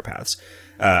Avatar Paths?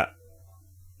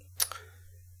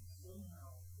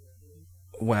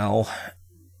 Well,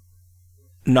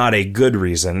 not a good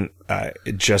reason,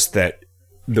 just that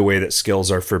the way that skills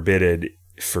are forbidden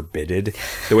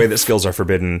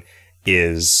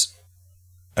is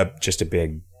just a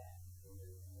big...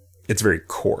 It's very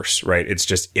coarse, right? It's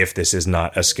just, if this is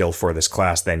not a skill for this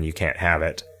class, then you can't have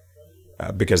it.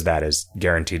 Because that is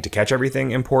guaranteed to catch everything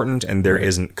important, and there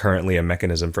isn't currently a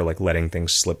mechanism for like letting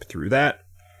things slip through that.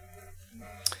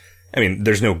 I mean,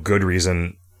 there's no good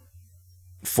reason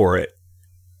for it,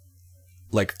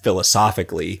 like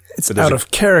philosophically. It's out of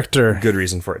character. Good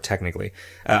reason for it technically.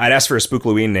 I'd ask for a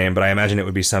Spookloween name, but I imagine it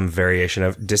would be some variation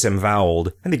of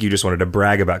Disemboweled. I think you just wanted to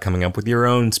brag about coming up with your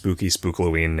own spooky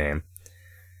Spookloween name.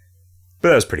 But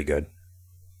that was pretty good.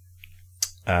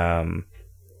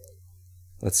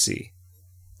 Let's see.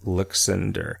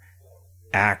 Luxander.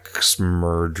 Axe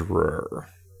Murderer.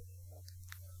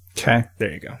 Okay.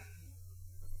 There you go.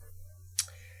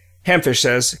 Hamfish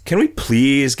says, can we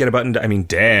please get a button to... I mean,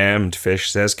 Damned Fish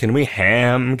says, can we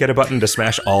get a button to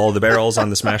smash all the barrels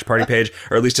on the Smash Party page?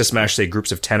 Or at least to smash, say,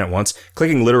 groups of 10 at once?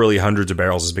 Clicking literally hundreds of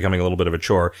barrels is becoming a little bit of a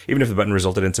chore, even if the button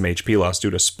resulted in some HP loss due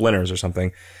to splinters or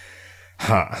something.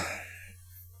 Huh.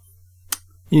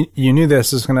 You knew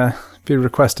this was going to be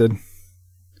requested.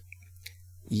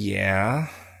 Yeah,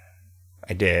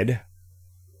 I did.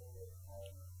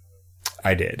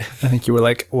 I think you were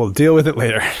like, we'll deal with it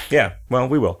later. Yeah, well,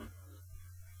 we will.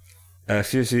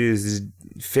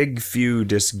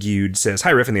 Figfudisgude says, hi,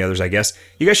 Riff and the others, I guess.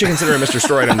 You guys should consider a Mr.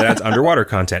 Store item that adds underwater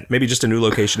content. Maybe just a new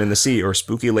location in the sea or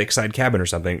spooky lakeside cabin or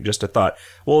something. Just a thought.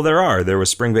 Well, there was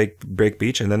Spring Break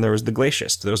Beach, and then there was the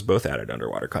Glaciist. Those both added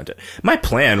underwater content. My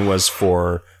plan was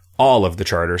for all of the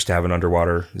charters to have an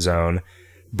underwater zone.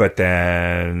 But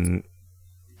then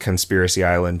Conspiracy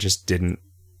Island just didn't...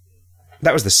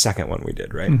 That was the second one we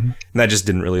did, right? Mm-hmm. And that just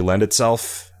didn't really lend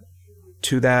itself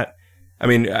to that. I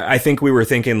mean, I think we were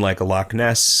thinking like a Loch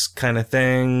Ness kind of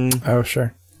thing. Oh,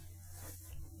 sure.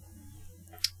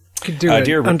 Could do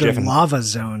an under lava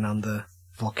zone on the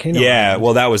volcano. Yeah, island.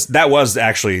 well, that was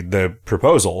actually the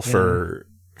proposal for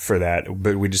that,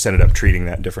 but we just ended up treating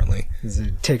that differently.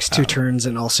 It takes 2 turns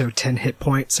and also 10 hit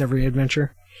points every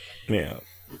adventure. Yeah.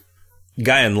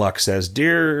 Guy in Luck says,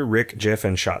 dear Rick, Jiff,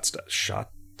 and Shot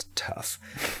Tough.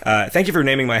 Thank you for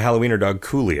naming my Halloweener dog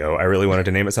Coolio. I really wanted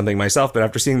to name it something myself, but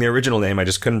after seeing the original name, I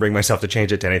just couldn't bring myself to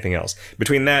change it to anything else.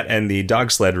 Between that and the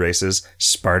dog sled races,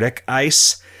 Spartak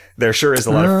Ice, there sure is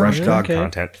a lot of fresh dog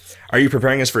content. Are you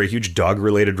preparing us for a huge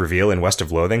dog-related reveal in West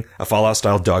of Loathing? A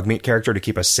Fallout-style dog meat character to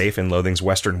keep us safe in Loathing's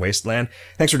western wasteland?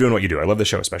 Thanks for doing what you do. I love the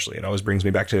show especially. It always brings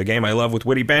me back to a game I love with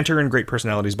witty banter and great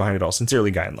personalities behind it all.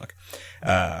 Sincerely, Guy in Luck.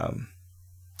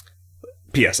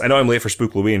 P.S. I know I'm late for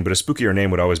Spookloween, but a spookier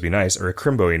name would always be nice, or a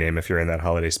Crimbo-y name if you're in that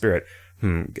holiday spirit.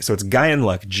 So it's Guy in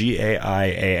Luck,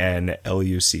 Gaianluck.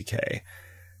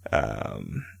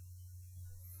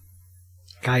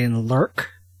 Guy in Lurk.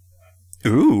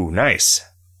 Ooh, nice.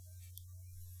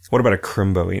 What about a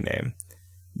Crimbo-y name?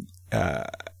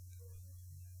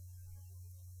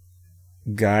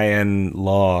 Guy in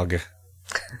Log.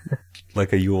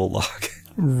 Like a Yule log.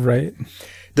 Right.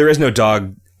 There is no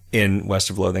dog in West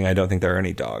of Loathing. I don't think there are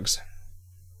any dogs.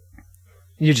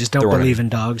 You just don't believe in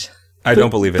dogs. I don't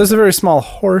believe it. There's a very small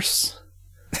horse.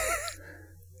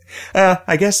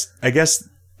 I guess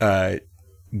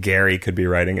Gary could be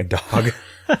riding a dog.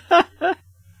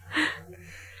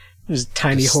 There's a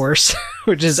tiny horse,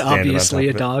 which is obviously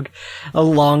a dog. A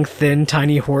long, thin,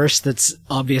 tiny horse that's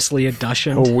obviously a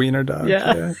Dachshund. A wiener dog.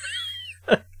 Yeah.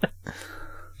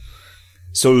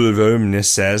 Solvomnus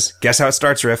says, guess how it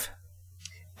starts, Riff?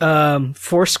 7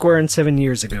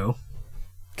 years ago.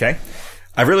 Okay.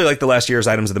 I've really liked the last year's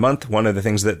items of the month. One of the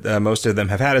things that most of them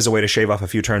have had is a way to shave off a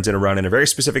few turns in a run in a very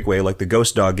specific way, like the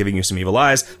ghost dog giving you some evil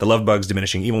eyes, the love bugs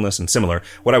diminishing evilness, and similar.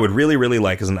 What I would really, really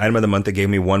like is an item of the month that gave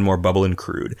me one more bubble and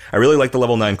crude. I really like the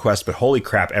level 9 quest, but holy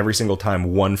crap, every single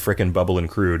time, one frickin' bubble and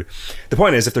crude. The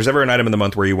point is, if there's ever an item of the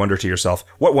month where you wonder to yourself,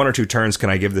 what 1 or 2 turns can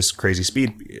I give this crazy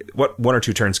speed? What 1 or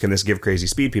 2 turns can this give crazy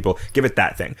speed people? Give it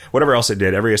that thing. Whatever else it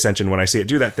did, every ascension, when I see it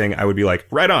do that thing, I would be like,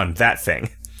 right on, that thing.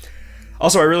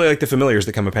 Also, I really like the familiars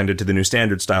that come appended to the new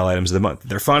standard style items of the month.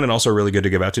 They're fun and also really good to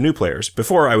give out to new players.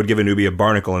 Before, I would give a newbie a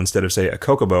barnacle instead of, say, a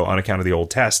kokobo on account of the old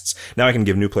tests. Now I can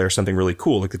give new players something really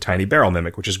cool, like the tiny barrel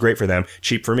mimic, which is great for them,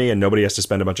 cheap for me, and nobody has to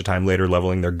spend a bunch of time later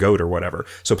leveling their goat or whatever.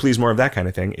 So please, more of that kind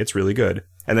of thing. It's really good.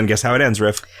 And then guess how it ends,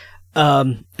 Riff?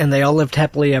 And they all lived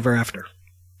happily ever after.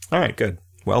 All right, good.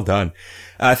 Well done.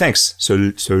 Thanks.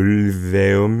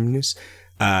 Solveomnus.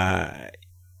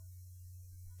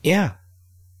 Yeah.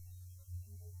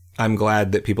 I'm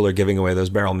glad that people are giving away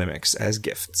those barrel mimics as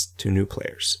gifts to new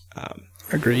players.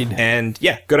 Agreed. And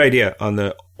yeah, good idea on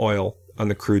the oil, on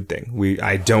the crude thing.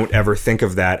 I don't ever think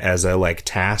of that as a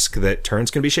task that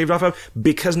turns can be shaved off of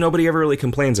because nobody ever really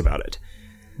complains about it.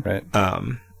 Right.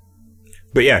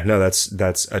 But yeah, no, that's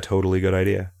a totally good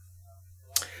idea.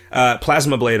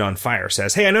 Plasma Blade on Fire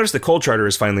says, hey, I noticed the KoL charter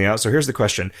is finally out, so here's the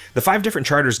question. The 5 different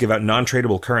charters give out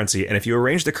non-tradable currency, and if you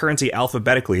arrange the currency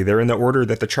alphabetically, they're in the order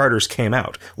that the charters came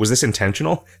out. Was this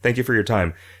intentional? Thank you for your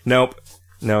time. Nope.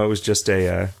 No, it was just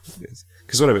a...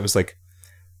 Because what if it was like...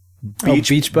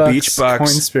 Beach Bucks,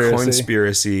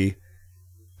 Coinspiracy,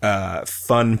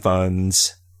 Fun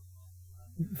Funds,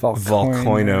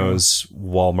 Volcanoes,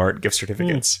 Walmart gift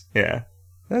certificates. Yeah.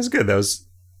 That was good. That was...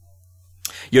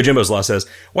 Yojimbo's Law says,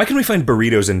 why can we find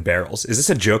burritos in barrels? Is this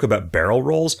a joke about barrel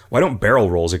rolls? Why don't barrel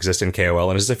rolls exist in KoL?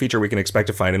 And is this a feature we can expect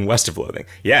to find in West of Loathing?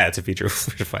 Yeah, it's a feature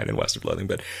to find in West of Loathing,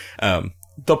 but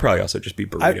they'll probably also just be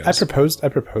burritos. I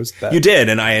proposed that. You did,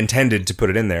 and I intended to put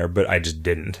it in there, but I just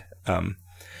didn't.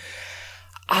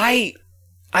 I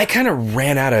kind of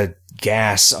ran out of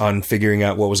gas on figuring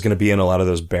out what was going to be in a lot of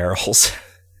those barrels.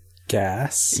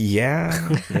 Gas? Yeah.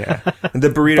 The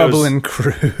burritos... Bubbling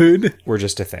crude? ...were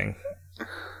just a thing.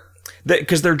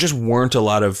 Because there just weren't a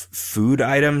lot of food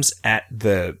items at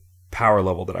the power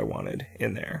level that I wanted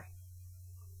in there.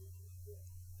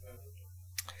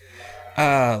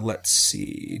 Let's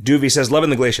see. Doovie says, loving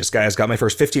the Glacius, guys. Got my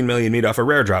first 15 million meat off a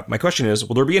rare drop. My question is,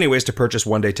 will there be any ways to purchase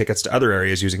one-day tickets to other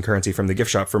areas using currency from the gift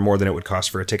shop for more than it would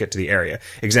cost for a ticket to the area?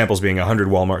 Examples being 100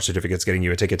 Walmart certificates getting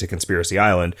you a ticket to Conspiracy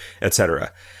Island,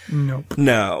 etc. Nope.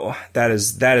 No, that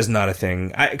is not a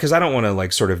thing. Because I don't want to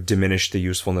like sort of diminish the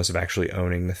usefulness of actually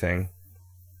owning the thing.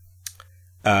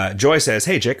 Joy says,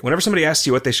 hey, Jick, whenever somebody asks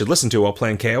you what they should listen to while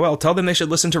playing KoL, tell them they should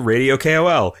listen to Radio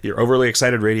KoL. You're overly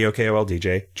excited Radio KoL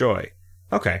DJ. Joy.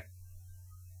 Okay.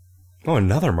 Oh,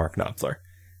 another Mark Knopfler.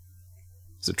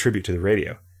 It's a tribute to the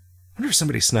radio. I wonder if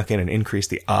somebody snuck in and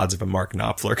increased the odds of a Mark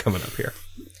Knopfler coming up here.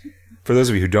 For those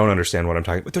of you who don't understand what I'm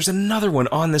talking about, there's another one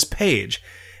on this page.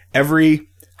 Every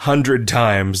 100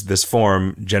 times this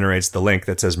form generates the link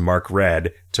that says Mark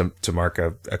Red to mark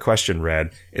a question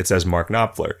read, it says Mark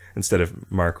Knopfler instead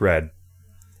of Mark Red.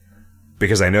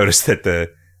 Because I noticed that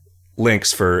the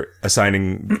links for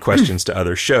assigning questions to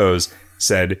other shows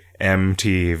said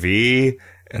MTV,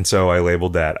 and so I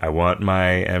labeled that I want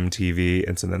my MTV,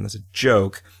 and so then there's a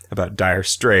joke about Dire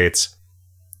Straits,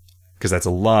 because that's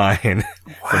a line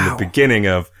from the beginning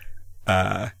of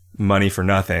Money for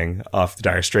Nothing off the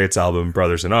Dire Straits album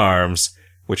Brothers in Arms,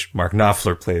 which Mark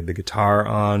Knopfler played the guitar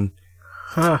on.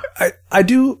 I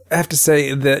do have to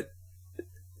say that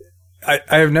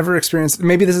I have never experienced,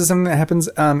 maybe this is something that happens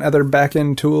on other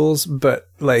back-end tools, but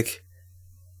like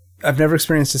I've never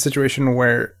experienced a situation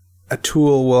where a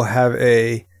tool will have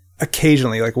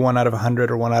occasionally, like 1 out of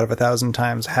 100 or 1 out of 1,000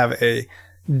 times, have a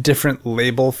different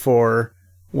label for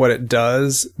what it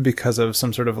does because of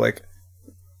some sort of like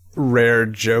rare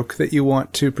joke that you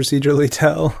want to procedurally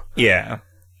tell. Yeah.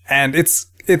 And it's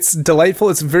delightful.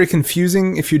 It's very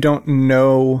confusing if you don't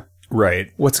know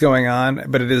what's going on,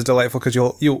 but it is delightful because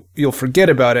you'll forget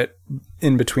about it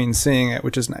in between seeing it,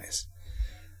 which is nice.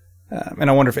 And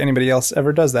I wonder if anybody else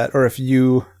ever does that, or if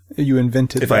you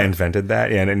invented that. I invented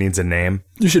that, yeah, and it needs a name.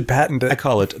 You should patent it. I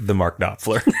call it the Mark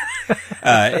Knopfler.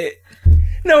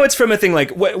 No, it's from a thing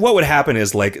like, what would happen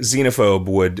is like Xenophobe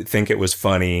would think it was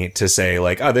funny to say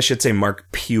like, oh, this should say Mark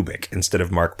Pubic instead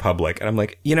of Mark Public. And I'm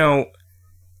like,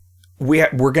 we're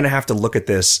going to have to look at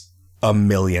this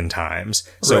 1,000,000 times.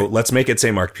 So let's make it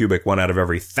say Mark Pubic 1 out of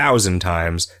every 1,000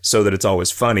 times so that it's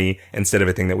always funny instead of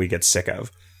a thing that we get sick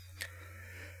of.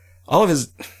 All of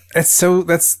his...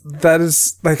 That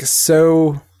is like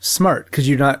so smart because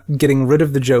you're not getting rid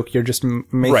of the joke. You're just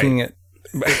making it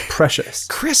precious.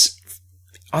 Chris,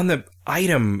 on the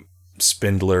item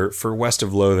spindler for West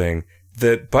of Loathing,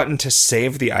 the button to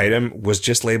save the item was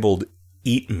just labeled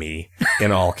 "Eat Me"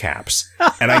 in all caps,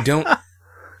 and I don't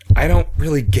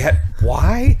really get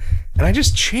why. And I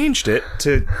just changed it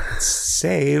to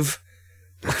save,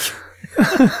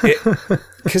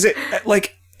 because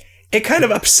it kind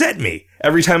of upset me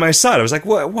every time I saw it. I was like,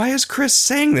 "What? Why is Chris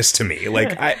saying this to me?"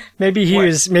 Like, maybe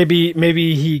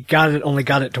he only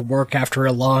got it to work after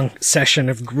a long session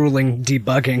of grueling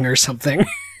debugging or something.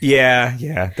 Yeah,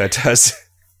 that does.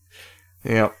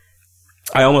 Yeah,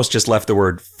 I almost just left the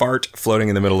word "fart" floating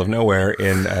in the middle of nowhere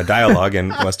in a dialogue in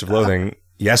West of Loathing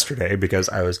yesterday because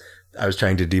I was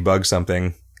trying to debug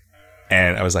something.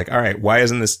 And I was like, all right, why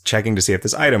isn't this checking to see if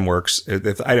this item works, if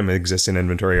the item exists in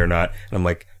inventory or not? And I'm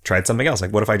like, tried something else.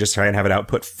 Like, what if I just try and have it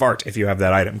output fart if you have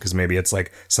that item? Because maybe it's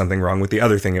like something wrong with the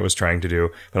other thing it was trying to do.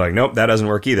 But I'm like, nope, that doesn't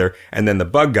work either. And then the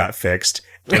bug got fixed.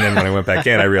 And then when I went back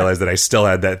in, I realized that I still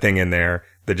had that thing in there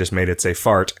that just made it say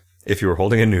fart if you were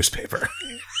holding a newspaper.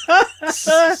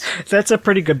 That's a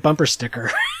pretty good bumper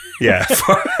sticker. Yeah.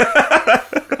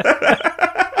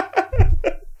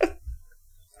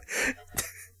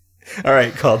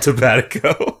 right, called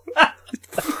Tobatico.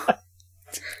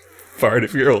 Fart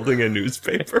if you're holding a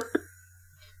newspaper.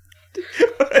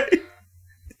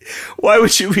 Why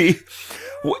would you be...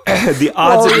 The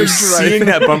odds of you seeing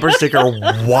that bumper sticker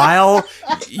while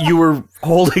you were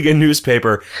holding a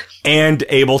newspaper and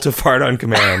able to fart on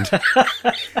command.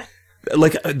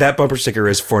 Like, that bumper sticker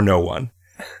is for no one.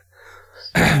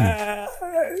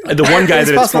 The one guy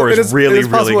that it's for is really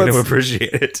going to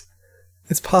appreciate it.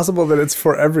 It's possible that it's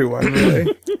for everyone,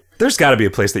 really. There's got to be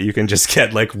a place that you can just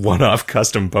get, like, one-off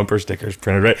custom bumper stickers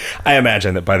printed, right? I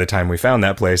imagine that by the time we found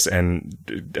that place and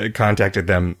contacted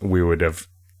them, we would have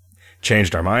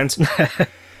changed our minds.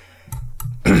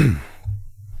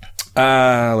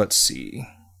 Let's see.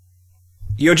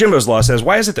 Yojimbo's Law says,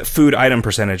 why is it that food item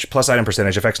percentage plus item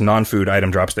percentage affects non-food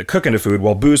item drops that cook into food,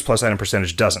 while booze plus item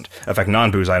percentage doesn't affect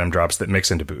non-booze item drops that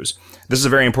mix into booze? This is a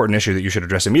very important issue that you should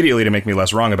address immediately to make me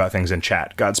less wrong about things in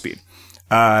chat. Godspeed.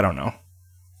 I don't know.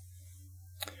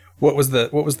 What was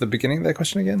the beginning of that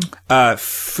question again?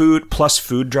 Food plus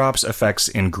food drops affects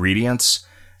ingredients,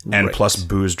 and right. plus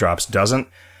booze drops doesn't.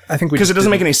 I think because it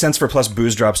doesn't make any sense for plus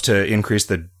booze drops to increase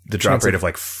the drop rate of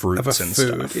like fruits and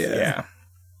food, stuff. Yeah.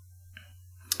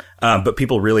 But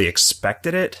people really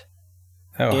expected it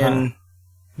in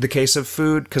the case of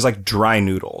food, because like dry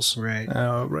noodles, right?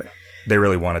 Oh, right. They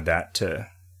really wanted that to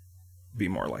be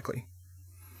more likely.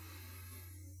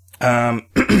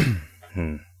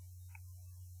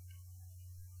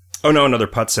 Oh no, another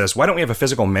putt says, why don't we have a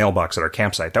physical mailbox at our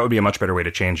campsite? That would be a much better way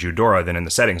to change Eudora than in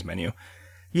the settings menu.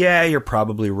 Yeah, you're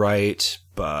probably right,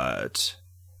 but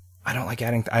I don't like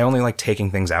adding... I only like taking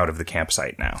things out of the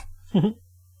campsite now.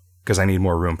 Because I need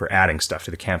more room for adding stuff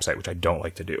to the campsite, which I don't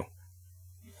like to do.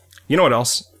 You know what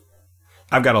else?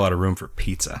 I've got a lot of room for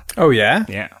pizza. Oh, yeah?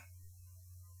 Yeah.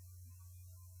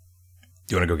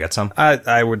 Do you want to go get some?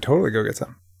 I would totally go get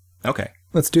some. Okay.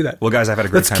 Let's do that. Well, guys, I've had a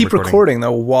great time recording. Let's keep recording,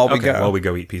 though, while we go. While we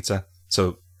go eat pizza.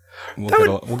 So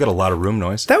we'll get a lot of room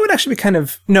noise. That would actually be kind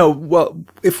of... No, well,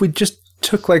 if we just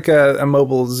took like a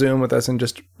mobile Zoom with us and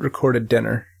just recorded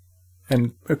dinner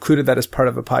and included that as part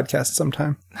of a podcast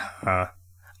sometime.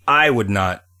 I would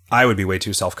not. I would be way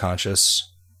too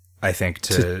self-conscious, I think,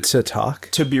 to talk.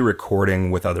 To be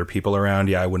recording with other people around.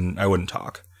 Yeah, I wouldn't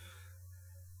talk.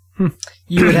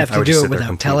 You would have to do it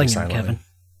without telling him, Kevin.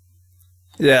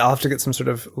 Yeah, I'll have to get some sort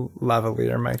of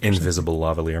lavalier mic. Invisible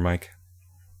lavalier mic.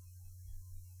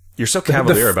 You're so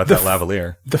cavalier about that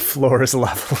lavalier. The floor is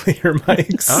lavalier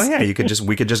mics. Oh yeah,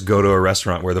 we could just go to a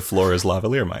restaurant where the floor is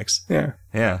lavalier mics. Yeah.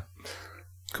 Yeah.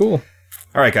 Cool.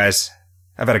 All right, guys.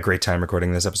 I've had a great time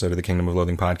recording this episode of the Kingdom of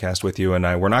Loathing podcast with you, and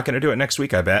we're not going to do it next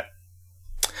week, I bet.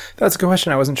 That's a good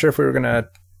question. I wasn't sure if we were going to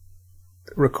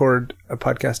record a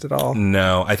podcast at all.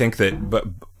 No, I think that... But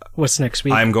what's next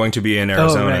week? I'm going to be in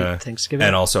Arizona. Oh, right. Thanksgiving.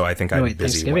 And also, I think I'm busy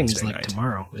Thanksgiving Wednesday is like night.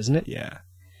 tomorrow, isn't it? Yeah.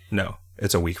 No,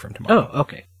 it's a week from tomorrow. Oh,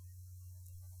 okay.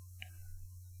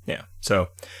 Yeah. So,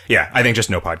 yeah, I think just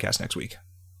no podcast next week.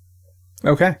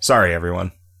 Okay. Sorry,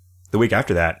 everyone. The week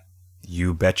after that,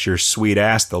 you bet your sweet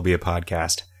ass there'll be a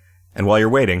podcast. And while you're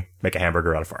waiting, make a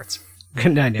hamburger out of farts. Good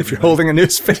night, everybody. If you're holding a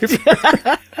newspaper.